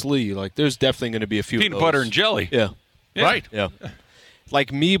 Ultras and Slee, like there's definitely going to be a few Peanut of those. butter and jelly. Yeah. Right. Yeah.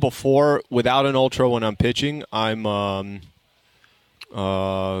 Like me before, without an Ultra when I'm pitching, I'm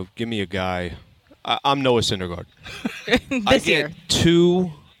give me a guy. I'm Noah Syndergaard. I get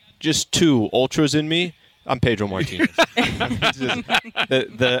two Ultras in me. I'm Pedro Martinez.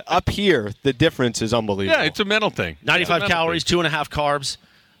 the up here, the difference is unbelievable. Yeah, it's a mental thing. 95 calories, 2.5 carbs.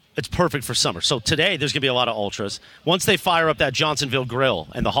 It's perfect for summer. So today there's going to be a lot of Ultras. Once they fire up that Johnsonville grill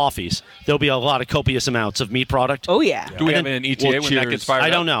and the Hoffies, there'll be a lot of copious amounts of meat product. Oh, yeah. Do we have an ETA when that gets fired up? I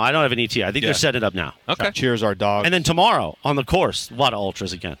don't know. I don't have an ETA. I think they're setting it up now. Okay. Cheers, our dog. And then tomorrow on the course, a lot of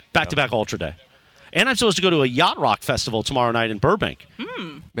Ultras again. Back-to-back Ultra Day. And I'm supposed to go to a Yacht Rock Festival tomorrow night in Burbank.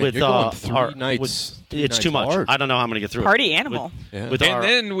 Man, you're going three nights. It's too much. Hard. I don't know how I'm going to get through Party it. animal. And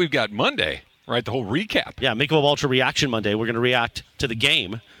then we've got Monday, right? The whole recap. Yeah, Michelob Ultra Reaction Monday. We're going to react to the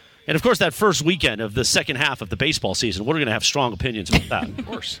game. And, of course, that first weekend of the second half of the baseball season, we're going to have strong opinions about that. Of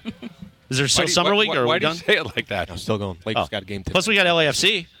course. Is there still Summer League, or are we done? Why do you say it like that? I'm still going. Lakers got a game today. Plus, we got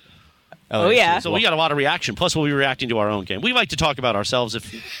LAFC. Oh, yeah. So we got a lot of reaction. Plus, we'll be reacting to our own game. We like to talk about ourselves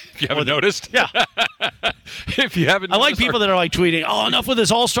if you haven't noticed. Yeah. If you haven't I like noticed, people that are like tweeting, oh, enough with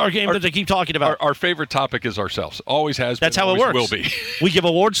this All-Star game that they keep talking about. Our favorite topic is ourselves. Always has been. That's how it always works. Will be. We give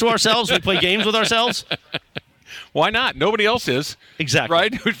awards to ourselves. We play games with ourselves. Why not? Nobody else is. Exactly.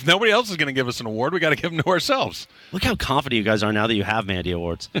 Right? If nobody else is going to give us an award, we got to give them to ourselves. Look how confident you guys are now that you have Mandy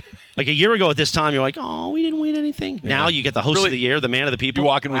Awards. Like a year ago at this time, you're like, oh, we didn't win anything. Yeah. Now you get the host of the year, the man of the people. You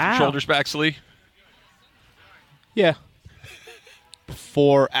walking with your shoulders back, Slee? Yeah.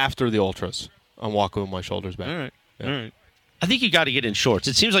 After the Ultras, I'm walking with my shoulders back. All right. Yeah. All right. I think you got to get in shorts.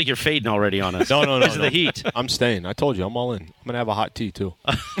 It seems like you're fading already on us. No. Because of the heat. I'm staying. I told you, I'm all in. I'm going to have a hot tea, too.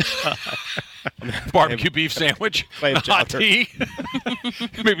 Barbecue beef sandwich, hot tea,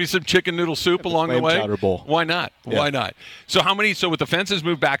 maybe some chicken noodle soup along the way. Chowder bowl. Why not? Yeah. Why not? So how many? So with the fences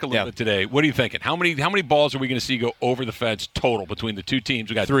moved back a little bit today, what are you thinking? How many balls are we going to see go over the fence total between the two teams?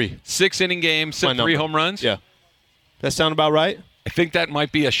 We got 3 6-inning games, 3 home runs. Yeah, that sound about right? I think that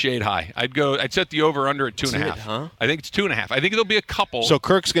might be a shade high. I'd set the over under at 2.5. Huh? I think it's 2.5. I think there'll be a couple. So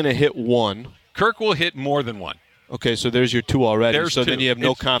Kirk's going to hit 1. Kirk will hit more than 1. Okay, so there's your 2 already. There's so 2. Then you have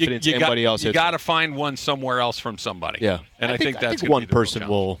no confidence anybody else hits. You got to find one somewhere else from somebody. Yeah, and I think that's one person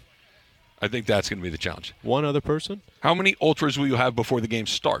will. I think that's going to be the challenge. One other person. How many Ultras will you have before the game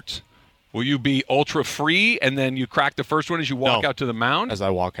starts? Will you be Ultra free and then you crack the first one as you walk out to the mound? As I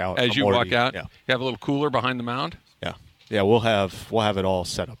walk out. Walk out, yeah. You have a little cooler behind the mound. Yeah, we'll have it all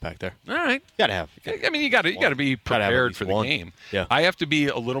set up back there. All right, gotta have. I mean, you got to be prepared for the game. Yeah, I have to be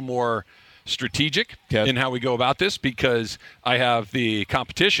a little more strategic in how we go about this because I have the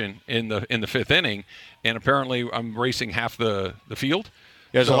competition in the 5th inning, and apparently I'm racing half the field.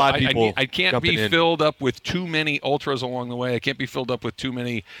 There's a lot of people. I can't be filled up with too many Ultras along the way. I can't be filled up with too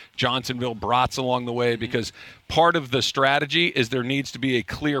many Johnsonville Brats along the way because part of the strategy is there needs to be a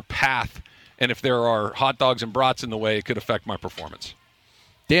clear path. And if there are hot dogs and brats in the way, it could affect my performance.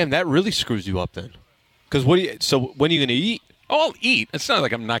 Damn, that really screws you up then. Because when are you going to eat? Oh, I'll eat. It's not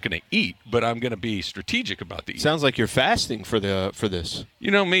like I'm not going to eat, but I'm going to be strategic about the eating. Sounds like you're fasting for this. You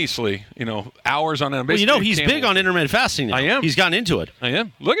know me, Slee. Hours on end. Well, he's big on intermittent fasting now. I am. He's gotten into it. I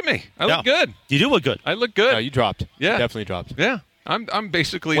am. Look at me. I look good. You do look good. I look good. No, you dropped. Yeah. You definitely dropped. Yeah. I'm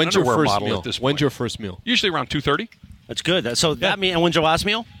basically When's an your underwear first model meal? at this point. When's your first meal? Usually around 2:30. That's good. And when's your last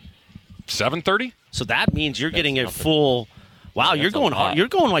meal? 7:30. So that means you're getting a full. Wow, you're going hard. You're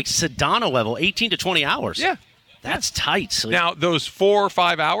going like Sedano level, 18 to 20 hours. Yeah, that's tight. So now those 4 or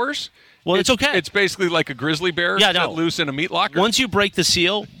 5 hours. Well, it's okay. It's basically like a grizzly bear set loose in a meat locker. Once you break the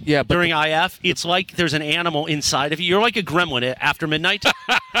seal during IF, it's like there's an animal inside of you. You're like a gremlin after midnight.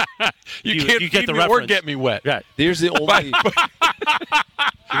 you can't get the reference. Or get me wet. Right. Here's the only.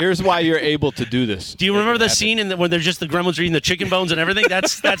 Here's why you're able to do this. Do you remember the scene when they're just the gremlins are eating the chicken bones and everything?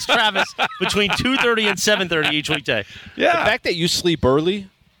 That's Travis between 2:30 and 7:30 each weekday. Yeah. The fact that you sleep early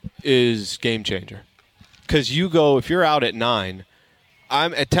is game changer. Because if you're out at 9,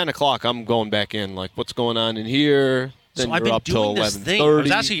 I'm at 10 o'clock. I'm going back in. Like, what's going on in here? Then so I've been doing this thing. I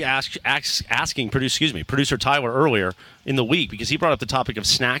was actually asking producer Tyler earlier in the week because he brought up the topic of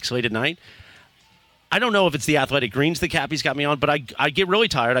snacks late at night. I don't know if it's the Athletic Greens that Cappy's got me on, but I get really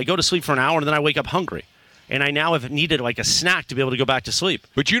tired. I go to sleep for an hour, and then I wake up hungry. And I now have needed like a snack to be able to go back to sleep.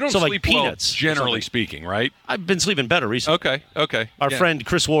 But you don't sleep like peanuts, well, generally speaking, right? I've been sleeping better recently. Okay. Our friend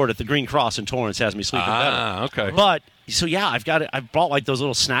Chris Ward at the Green Cross in Torrance has me sleeping better. Okay. But so yeah, I bought like those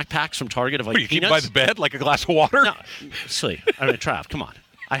little snack packs from Target of like you peanuts. Keep by the bed like a glass of water? No, sleep. I mean, Trav, come on.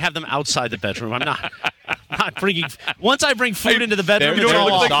 I have them outside the bedroom. I'm not bringing. Once I bring food into the bedroom, it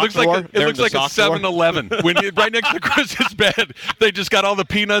looks like a 7-Eleven right next to Chris's bed. They just got all the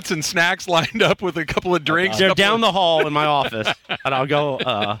peanuts and snacks lined up with a couple of drinks. They're down the hall in my office, and I'll go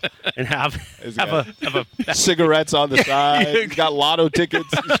and have a cigarettes on the side. He's got lotto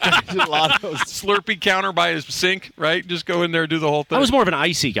tickets. Slurpee counter by his sink. Right, just go in there and do the whole thing. I was more of an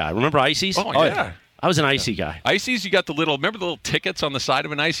icy guy. Remember ices? Oh yeah. I was an icy guy. Ices, you got remember the little tickets on the side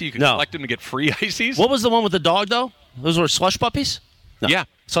of an icy? You could collect them to get free ices. What was the one with the dog, though? Those were slush puppies? No. Yeah.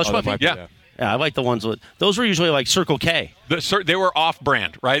 Slush puppies? Yeah, I like the ones with, those were usually like Circle K. They were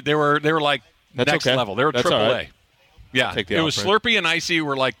off-brand, right? They were like next level. They were AAA. Right. Yeah, it was Slurpee and Icy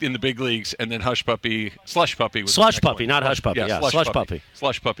were like in the big leagues, and then Slush Puppy was Slush Puppy, not Hush Puppy. Yeah, Slush Puppy.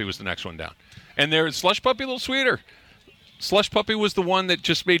 Slush Puppy was the next one down. And there's Slush Puppy a little sweeter. Slush Puppy was the one that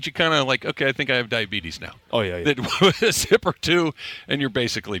just made you kind of like, okay, I think I have diabetes now. Oh, yeah. That a sip or two, and you're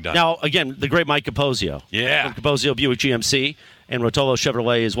basically done. Now, again, the great Mike Capozio. Yeah. Mike Capozio, Buick GMC, and Rotolo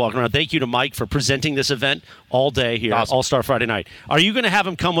Chevrolet is walking around. Thank you to Mike for presenting this event all day here at All-Star Friday Night. Are you going to have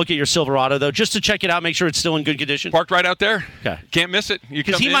him come look at your Silverado, though, just to check it out, make sure it's still in good condition? Parked right out there. Okay. Can't miss it.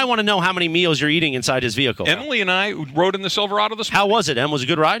 Because he might want to know how many meals you're eating inside his vehicle. Emily and I rode in the Silverado this morning. How was it, Em? Was it a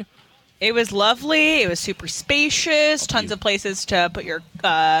good ride? It was lovely. It was super spacious. Tons of places to put your we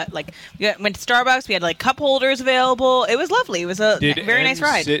went to Starbucks. We had like cup holders available. It was lovely. It was a very nice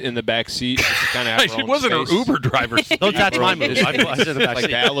ride. Sit in the back seat. Kind of she wasn't an Uber driver. That's my move. I sit in the back like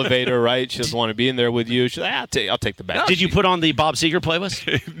seat. The elevator, right? She doesn't want to be in there with you. She's like, I'll take the back. No, did you put on the Bob Seger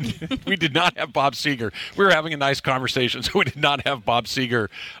playlist? We did not have Bob Seger. We were having a nice conversation, so we did not have Bob Seger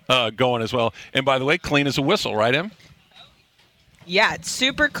going as well. And by the way, clean as a whistle, right, Em? Yeah, it's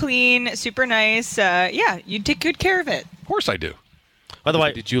super clean, super nice. You take good care of it. Of course I do. By the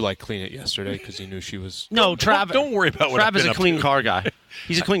way, did you clean it yesterday because you knew she was? No, Trav. Don't worry about what I've been Trav is a clean car guy.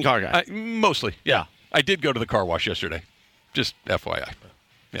 He's a clean car guy. Mostly, yeah. I did go to the car wash yesterday. Just FYI.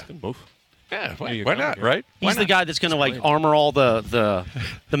 Yeah. Good move. Yeah, why not, right? He's the guy that's going to armor all the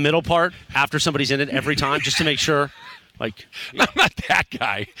middle part after somebody's in it every time just to make sure. I'm not that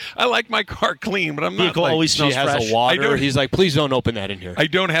guy. I like my car clean, but I'm not. Vehicle always smells fresh. She has a water. He's like, please don't open that in here. I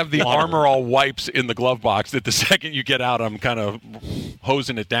don't have the Armor All wipes in the glove box that the second you get out, I'm kind of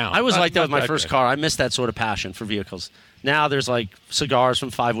hosing it down. I was like that with my first car. I missed that sort of passion for vehicles. Now there's cigars from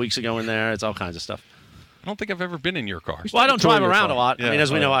 5 weeks ago in there. It's all kinds of stuff. I don't think I've ever been in your car. Well, I don't drive around a lot. Yeah, I mean,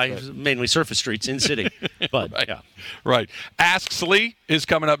 as we know, I mainly surface streets in city. But right. Yeah. Right. Ask Slee is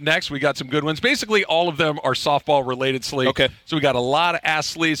coming up next. We got some good ones. Basically, all of them are softball-related, Slee. Okay. So we got a lot of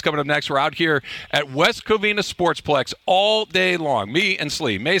Ask Slees coming up next. We're out here at West Covina Sportsplex all day long. Me and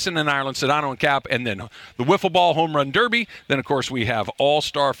Slee, Mason and Ireland, Sedano and Cap, and then the Wiffle Ball Home Run Derby. Then, of course, we have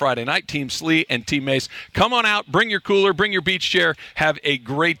All-Star Friday Night, Team Slee and Team Mace. Come on out. Bring your cooler. Bring your beach chair. Have a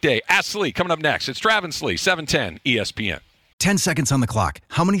great day. Ask Slee coming up next. It's Trav and Slee, 710 ESPN. 10 seconds on the clock.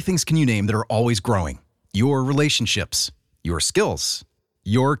 How many things can you name that are always growing? Your relationships, your skills,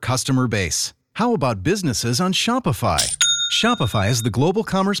 your customer base. How about businesses on Shopify? Shopify is the global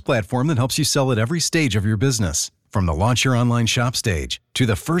commerce platform that helps you sell at every stage of your business. From the launch your online shop stage, to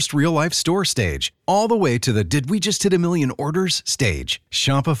the first real-life store stage, all the way to the did we just hit a million orders stage.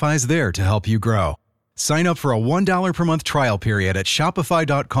 Shopify's there to help you grow. Sign up for a $1 per month trial period at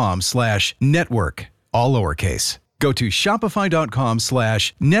shopify.com/network, all lowercase. Go to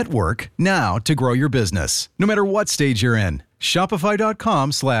shopify.com/network now to grow your business, no matter what stage you're in.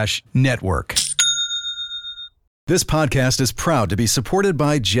 Shopify.com/network. This podcast is proud to be supported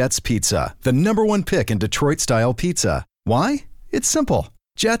by Jets Pizza, the #1 pick in Detroit-style pizza. Why? It's simple.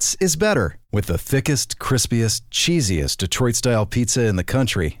 Jets is better. With the thickest, crispiest, cheesiest Detroit-style pizza in the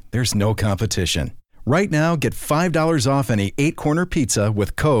country, there's no competition. Right now, get $5 off any 8-corner pizza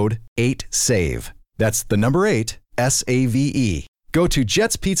with code 8SAVE. That's the number 8, SAVE. Go to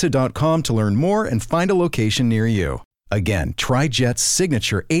jetspizza.com to learn more and find a location near you. Again, try Jet's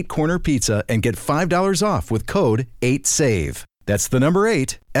signature 8-corner pizza and get $5 off with code 8SAVE. That's the number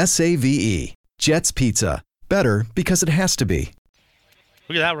 8, SAVE. Jet's Pizza. Better because it has to be.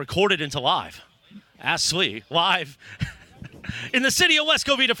 Look at that, recorded into live. Ask Slee, live. in the city of West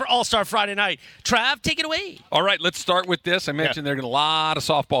Covina for All-Star Friday night. Trav, take it away. All right, let's start with this. I mentioned there are going to be a lot of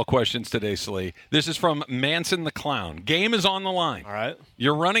softball questions today, Slee. This is from Manson the Clown. Game is on the line. All right.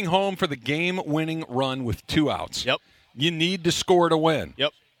 You're running home for the game-winning run with 2 outs. Yep. You need to score to win.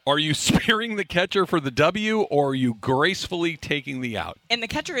 Yep. Are you spearing the catcher for the W, or are you gracefully taking the out? And the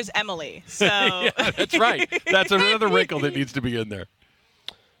catcher is Emily. So yeah, that's right. That's another wrinkle that needs to be in there.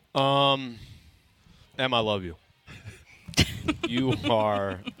 Em, I love you. You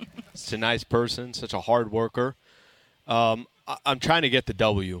are such a nice person, such a hard worker. I'm trying to get the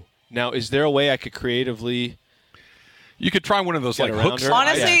W. Now, is there a way I could creatively... You could try one of those like hooks.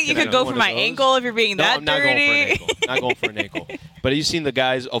 Honestly, you could go for my ankle if you're being that dirty. Not going for an ankle. But have you seen the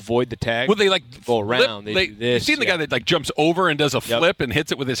guys avoid the tag? Well, they like go around. They do this. You've seen the guy that like jumps over and does a flip and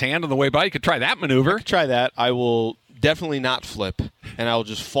hits it with his hand on the way by. You could try that maneuver. Try that. I will definitely not flip, and I will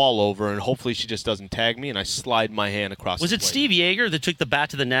just fall over, and hopefully she just doesn't tag me, and I slide my hand across. Was it Steve Yeager that took the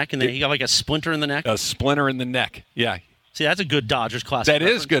bat to the neck, and then he got like a splinter in the neck? A splinter in the neck. Yeah. See, that's a good Dodgers class. That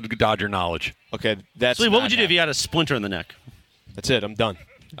is good Dodger knowledge. Okay, that's. So what would you do if you had a splinter in the neck? That's it. I'm done.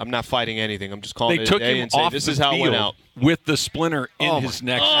 I'm not fighting anything. I'm just calling they it took a day him and say, off this the is how it went out. With the splinter in his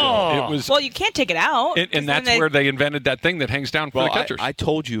neck. Oh. It was. Well, you can't take it out. And that's where they invented that thing that hangs down for the catchers. I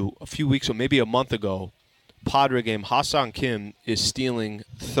told you a few weeks or maybe a month ago, Padre game, Ha-Seong Kim is stealing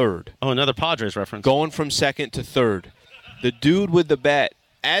third. Oh, another Padres reference. Going from second to third. The dude with the bat,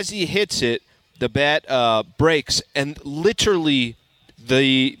 as he hits it, the bat breaks, and literally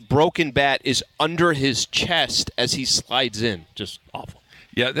the broken bat is under his chest as he slides in. Just awful.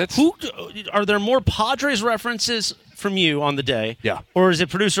 Yeah, that's. Are there more Padres references from you on the day? Yeah. Or is it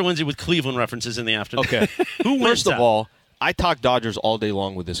producer Lindsay with Cleveland references in the afternoon? Okay. Who wins First that? of all, I talk Dodgers all day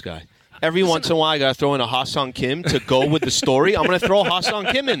long with this guy. Every once in a while, I got to throw in a Ha-Seong Kim to go with the story. I'm going to throw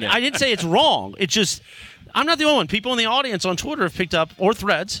Ha-Seong Kim in there. I didn't say it's wrong. It's just, I'm not the only one. People in the audience on Twitter have picked up, or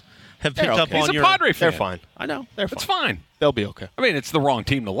threads, have picked up on He's your... a Padre fan. They're fine. I know. It's fine. They'll be okay. I mean, it's the wrong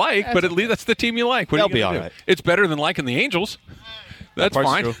team to like, but at least that's the team you like. What They'll are you be gonna all do? right. It's better than liking the Angels. That's Part's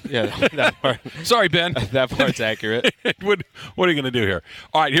fine. true. Yeah, that part. Sorry, Ben. That part's accurate. What are you going to do here?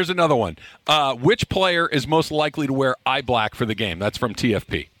 All right, here's another one. Which player is most likely to wear eye black for the game? That's from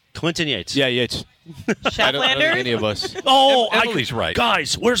TFP. Clinton Yates. Yeah, Yates. I don't think any of us. Oh, Emily's right.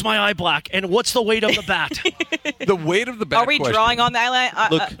 Guys, where's my eye black? And what's the weight of the bat? The weight of the bat. Are we drawing on the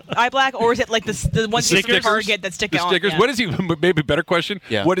eye black, or is it like the ones The you stickers? Target that stick The on? stickers. Yeah. What is he? Maybe a better question.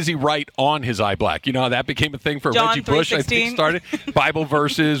 Yeah. What does he write on his eye black? You know how that became a thing for John Reggie Bush. I 3:16. think started Bible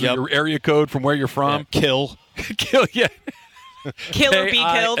verses, Yep. your area code from where you're from. Yeah. Kill. Kill. Yeah. Kill or be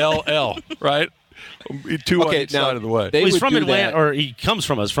killed. K-I-L-L. Right. Two on each side of the way. They He's would from do Atlanta, that. or he comes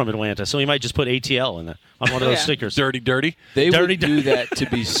from Atlanta, so he might just put ATL in there on one of those Yeah. stickers. Dirty. They Dirty, would do that to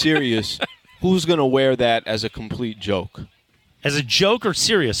be serious. Who's going to wear that as a complete joke? As a joke or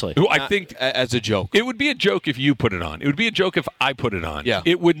seriously? I think As a joke. it would be a joke if you put it on. It would be a joke if I put it on. Yeah.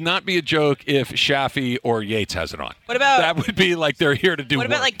 It would not be a joke if Shafi or Yates has it on. What about- that? Would be like they're here to do. What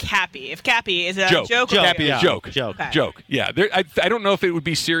about work. like Cappy? If Cappy is it a Joke. joke? Joke. Cappy Yeah. is joke. Joke. Okay. Joke. Yeah. I don't know if it would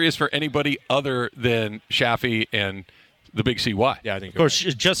be serious for anybody other than Shafi and the Big CY. Yeah, I think. Of course,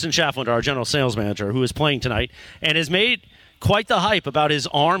 Justin Shaflander, our general sales manager, who is playing tonight and has made quite the hype about his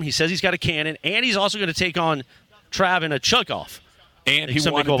arm. He says he's got a cannon, and he's also going to take on Trav in a chug-off. And he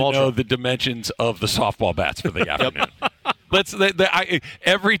Something wanted to called know Ultra. the dimensions of the softball bats for the afternoon.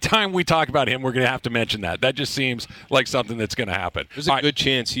 Every time we talk about him, we're going to have to mention that. That just seems like something that's going to happen. There's a good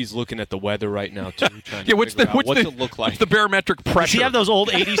chance he's looking at the weather right now, too. Trying Yeah, to what's figure out the it look like? What's the barometric pressure? Does he have those old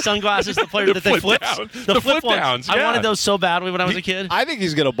 80s sunglasses, the player that they flip flips? down. The The flip flip ones. downs, I yeah. wanted those so badly when I was a kid. I think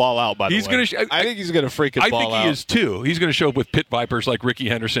he's going to ball out, by the He's way. gonna I think he's going to freaking ball out. I think he is, too. He's going to show up with pit vipers like Ricky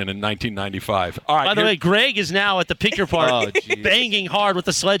Henderson in 1995. All right. By the way, Greg is now at the pick your part, Oh, geez. banging hard with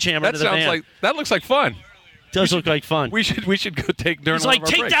the sledgehammer that to the sounds van. like that looks like fun. Does look like fun. We should go take during He's one like, of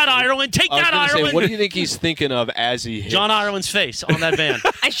our take breaks. that, Ireland. Take I was that, gonna say, Ireland. what do you think he's thinking of as he hits? John Ireland's face on that van.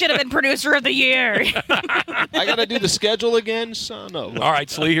 I should have been producer of the year. I got to do the schedule again? Son of a- All right,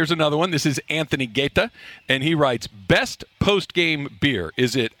 Slee, here's another one. This is Anthony Guetta, and he writes, best post-game beer.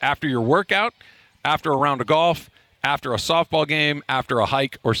 Is it after your workout, after a round of golf, after a softball game, after a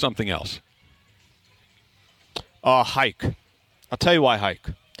hike, or something else? Hike. I'll tell you why hike.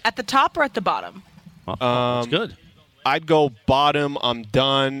 At the top or at the bottom? That's good. I'd go bottom. I'm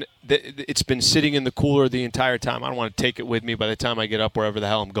done. It's been sitting in the cooler the entire time. I don't want to take it with me by the time I get up wherever the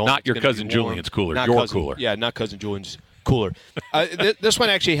hell I'm going. Not It's your gonna be cousin warm. Julian's cooler. Not Your cousin- cooler. Yeah, not cousin Julian's cooler. This one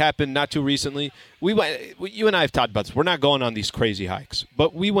actually happened not too recently. We went. You and I have talked about this. We're not going on these crazy hikes,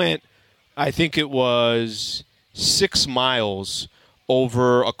 but we went. I think it was 6 miles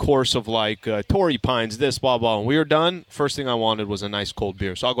over a course of like Torrey Pines, this, blah, blah, and we were done, first thing I wanted was a nice cold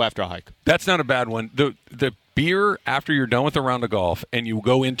beer. So I'll go after a hike. That's not a bad one. The beer after you're done with a round of golf and you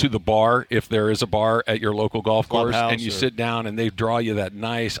go into the bar, if there is a bar at your local golf course, and you sit down and they draw you that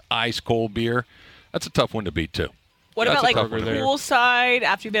nice ice cold beer, that's a tough one to beat too. What about like poolside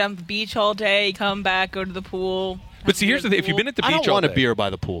after you've been on the beach all day, you come back, go to the pool? But see, here's the thing. If you've been at the beach all day. I don't want a beer by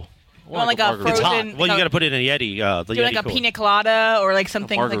the pool. Well, like a frozen. It's hot. Well, you got to put it in a Yeti. Do like a pina colada or like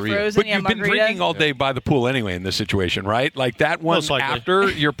something like frozen. But you've been drinking all day by the pool anyway in this situation, right? Like that one after,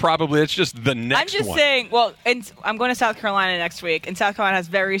 you're probably, it's just the next one. I'm just saying, well, I'm going to South Carolina next week, and South Carolina has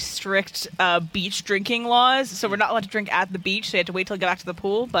very strict beach drinking laws, so we're not allowed to drink at the beach, so you have to wait till you get back to the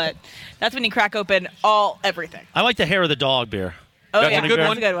pool, but that's when you crack open everything. I like the hair of the dog beer. Oh, that's yeah, a good that's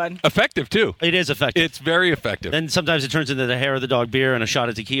one. a good one. Effective, too. It is effective. It's very effective. Then sometimes it turns into the hair of the dog beer and a shot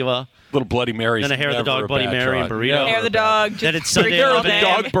of tequila. Little Bloody Mary. Then a hair of the dog Bloody Mary and burrito. Hair of the dog. Then it's Sunday hair of the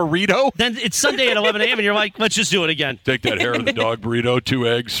dog burrito. Then it's Sunday at 11 a.m. and you're like, let's just do it again. Take that hair of the dog burrito, 2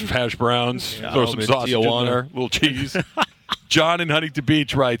 eggs, hash browns, throw some sausage in there, a little cheese. John in Huntington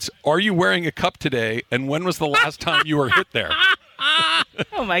Beach writes, are you wearing a cup today, and when was the last time you were hit there?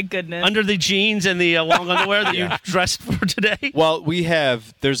 Oh, my goodness. Under the jeans and the long underwear that you dressed for today? Well,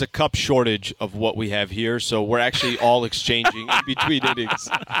 there's a cup shortage of what we have here, so we're actually all exchanging in between innings.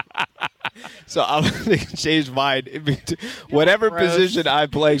 So I'm going to exchange mine in between whatever position I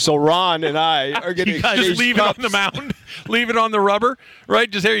play. So Ron and I are going to exchange just leave cups. it on the mound, leave it on the rubber, right?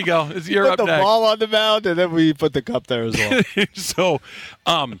 Just here you go. You're put up the next. ball on the mound, and then we put the cup there as well. So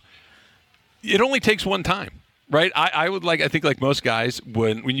it only takes one time. Right, I think like most guys,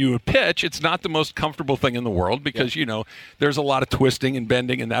 when you pitch, it's not the most comfortable thing in the world because there's a lot of twisting and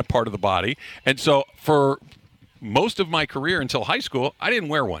bending in that part of the body, and so for most of my career until high school, I didn't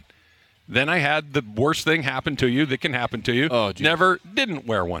wear one. Then I had the worst thing happen to you that can happen to you. Oh, geez. Never didn't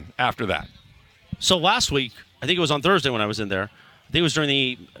wear one after that. So last week, I think it was on Thursday when I was in there. I think it was during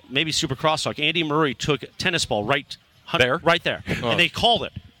the maybe Super Crosstalk. Andy Murray took a tennis ball right there, and they called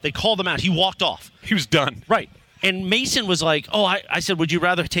it. They called him out. He walked off. He was done. Right. And Mason was like, I said, would you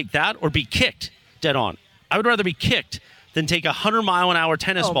rather take that or be kicked dead on? I would rather be kicked than take a 100-mile-an-hour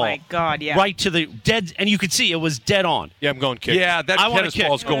tennis ball. Oh, my God, yeah. Right to the dead, and you could see it was dead on. Yeah, I'm going kick. Yeah, that tennis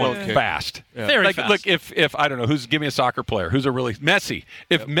ball's going fast. Yeah. Very fast. Look, if I don't know, give me a soccer player who's a really Messi.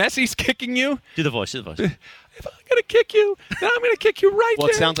 If Messi's kicking you. Do the voice. If I'm going to kick you, then I'm going to kick you right there. Well,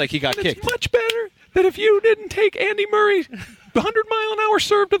 it sounds like he got kicked. It's much better than if you didn't take Andy Murray. 100-mile-an-hour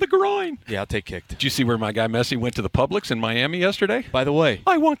serve to the groin. Yeah, I'll take kicked. Did you see where my guy Messi went to the Publix in Miami yesterday? By the way,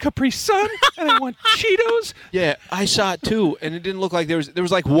 I want Capri Sun and I want Cheetos. Yeah, I saw it too, and it didn't look like there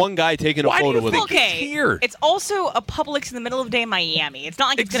was like one guy taking a photo with it. Okay, it's also a Publix in the middle of the day in Miami. It's not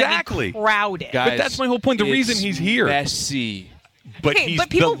like it's going to be crowded. Guys, but that's my whole point. The reason he's here. Messi. But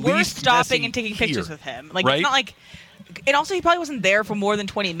people were stopping and taking pictures with him. Like it's not like. And also, he probably wasn't there for more than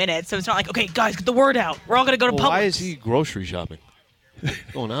 20 minutes, so it's not like, okay, guys, get the word out. We're all going to go to Publix. Why is he grocery shopping? What's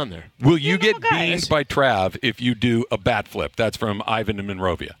going on there? Will you get beamed by Trav if you do a bat flip? That's from Ivan in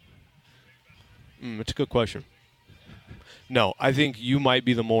Monrovia. It's a good question. No, I think you might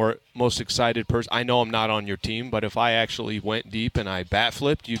be the most excited person. I know I'm not on your team, but if I actually went deep and I bat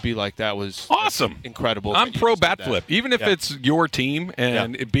flipped, you'd be like, that was awesome, incredible. I'm pro bat flip. Even if it's your team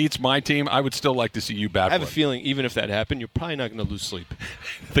and it beats my team, I would still like to see you bat flip. I have a feeling even if that happened, you're probably not going to lose sleep.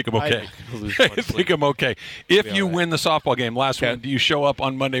 I think I'm okay. I think I'm okay. If you win the softball game, last one, do you show up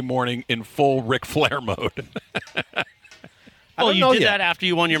on Monday morning in full Ric Flair mode? Well, you did that after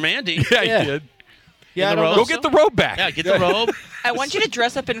you won your Mandy. Yeah, you did. Yeah, go get the robe back. Yeah, get the robe. I want you to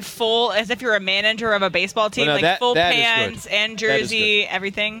dress up in full as if you're a manager of a baseball team, full pants and jersey,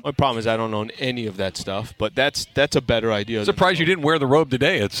 everything. My problem is I don't own any of that stuff, but that's a better idea. I'm surprised you didn't wear the robe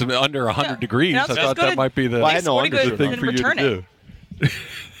today. It's under 100 degrees. I thought that might be the thing for you to do.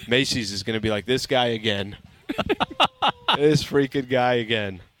 Macy's is going to be like, this guy again. This freaking guy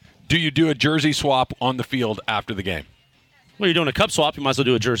again. Do you do a jersey swap on the field after the game? Well, you're doing a cup swap. You might as well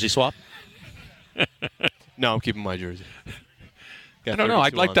do a jersey swap. No, I'm keeping my jersey. I don't know.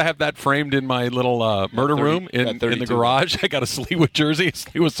 I'd like to have that framed in my little murder room in the garage. I got a Sleewood jersey, a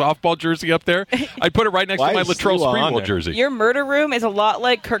Sleewood softball jersey up there. I put it right next to my Latrell Sprewell jersey. Your murder room is a lot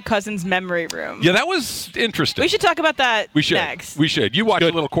like Kirk Cousins' memory room. Yeah, that was interesting. We should talk about that next. We should. You watched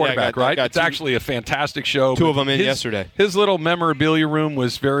Little Quarterback, right? It's actually a fantastic show. Two of them in yesterday. His little memorabilia room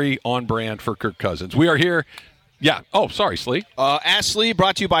was very on brand for Kirk Cousins. We are here. Yeah. Oh, sorry, Slee. Ask Slee,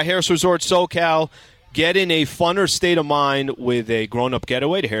 brought to you by Harris Resort SoCal. Get in a funner state of mind with a grown-up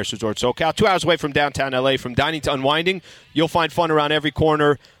getaway to Harris Resort SoCal. 2 hours away from downtown L.A. From dining to unwinding, you'll find fun around every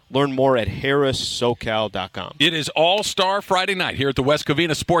corner. Learn more at harrissocal.com. It is All-Star Friday night here at the West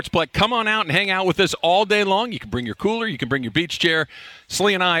Covina Sportsplex. Come on out and hang out with us all day long. You can bring your cooler. You can bring your beach chair.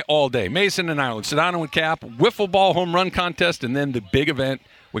 Slee and I all day. Mason and Ireland, Sedano and Cap, wiffle ball home run contest, and then the big event.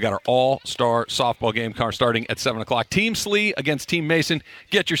 We got our all-star softball game car starting at 7 o'clock. Team Slee against Team Mason.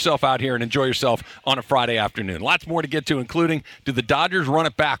 Get yourself out here and enjoy yourself on a Friday afternoon. Lots more to get to, including do the Dodgers run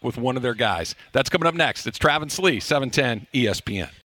it back with one of their guys? That's coming up next. It's Travis Slee, 710 ESPN.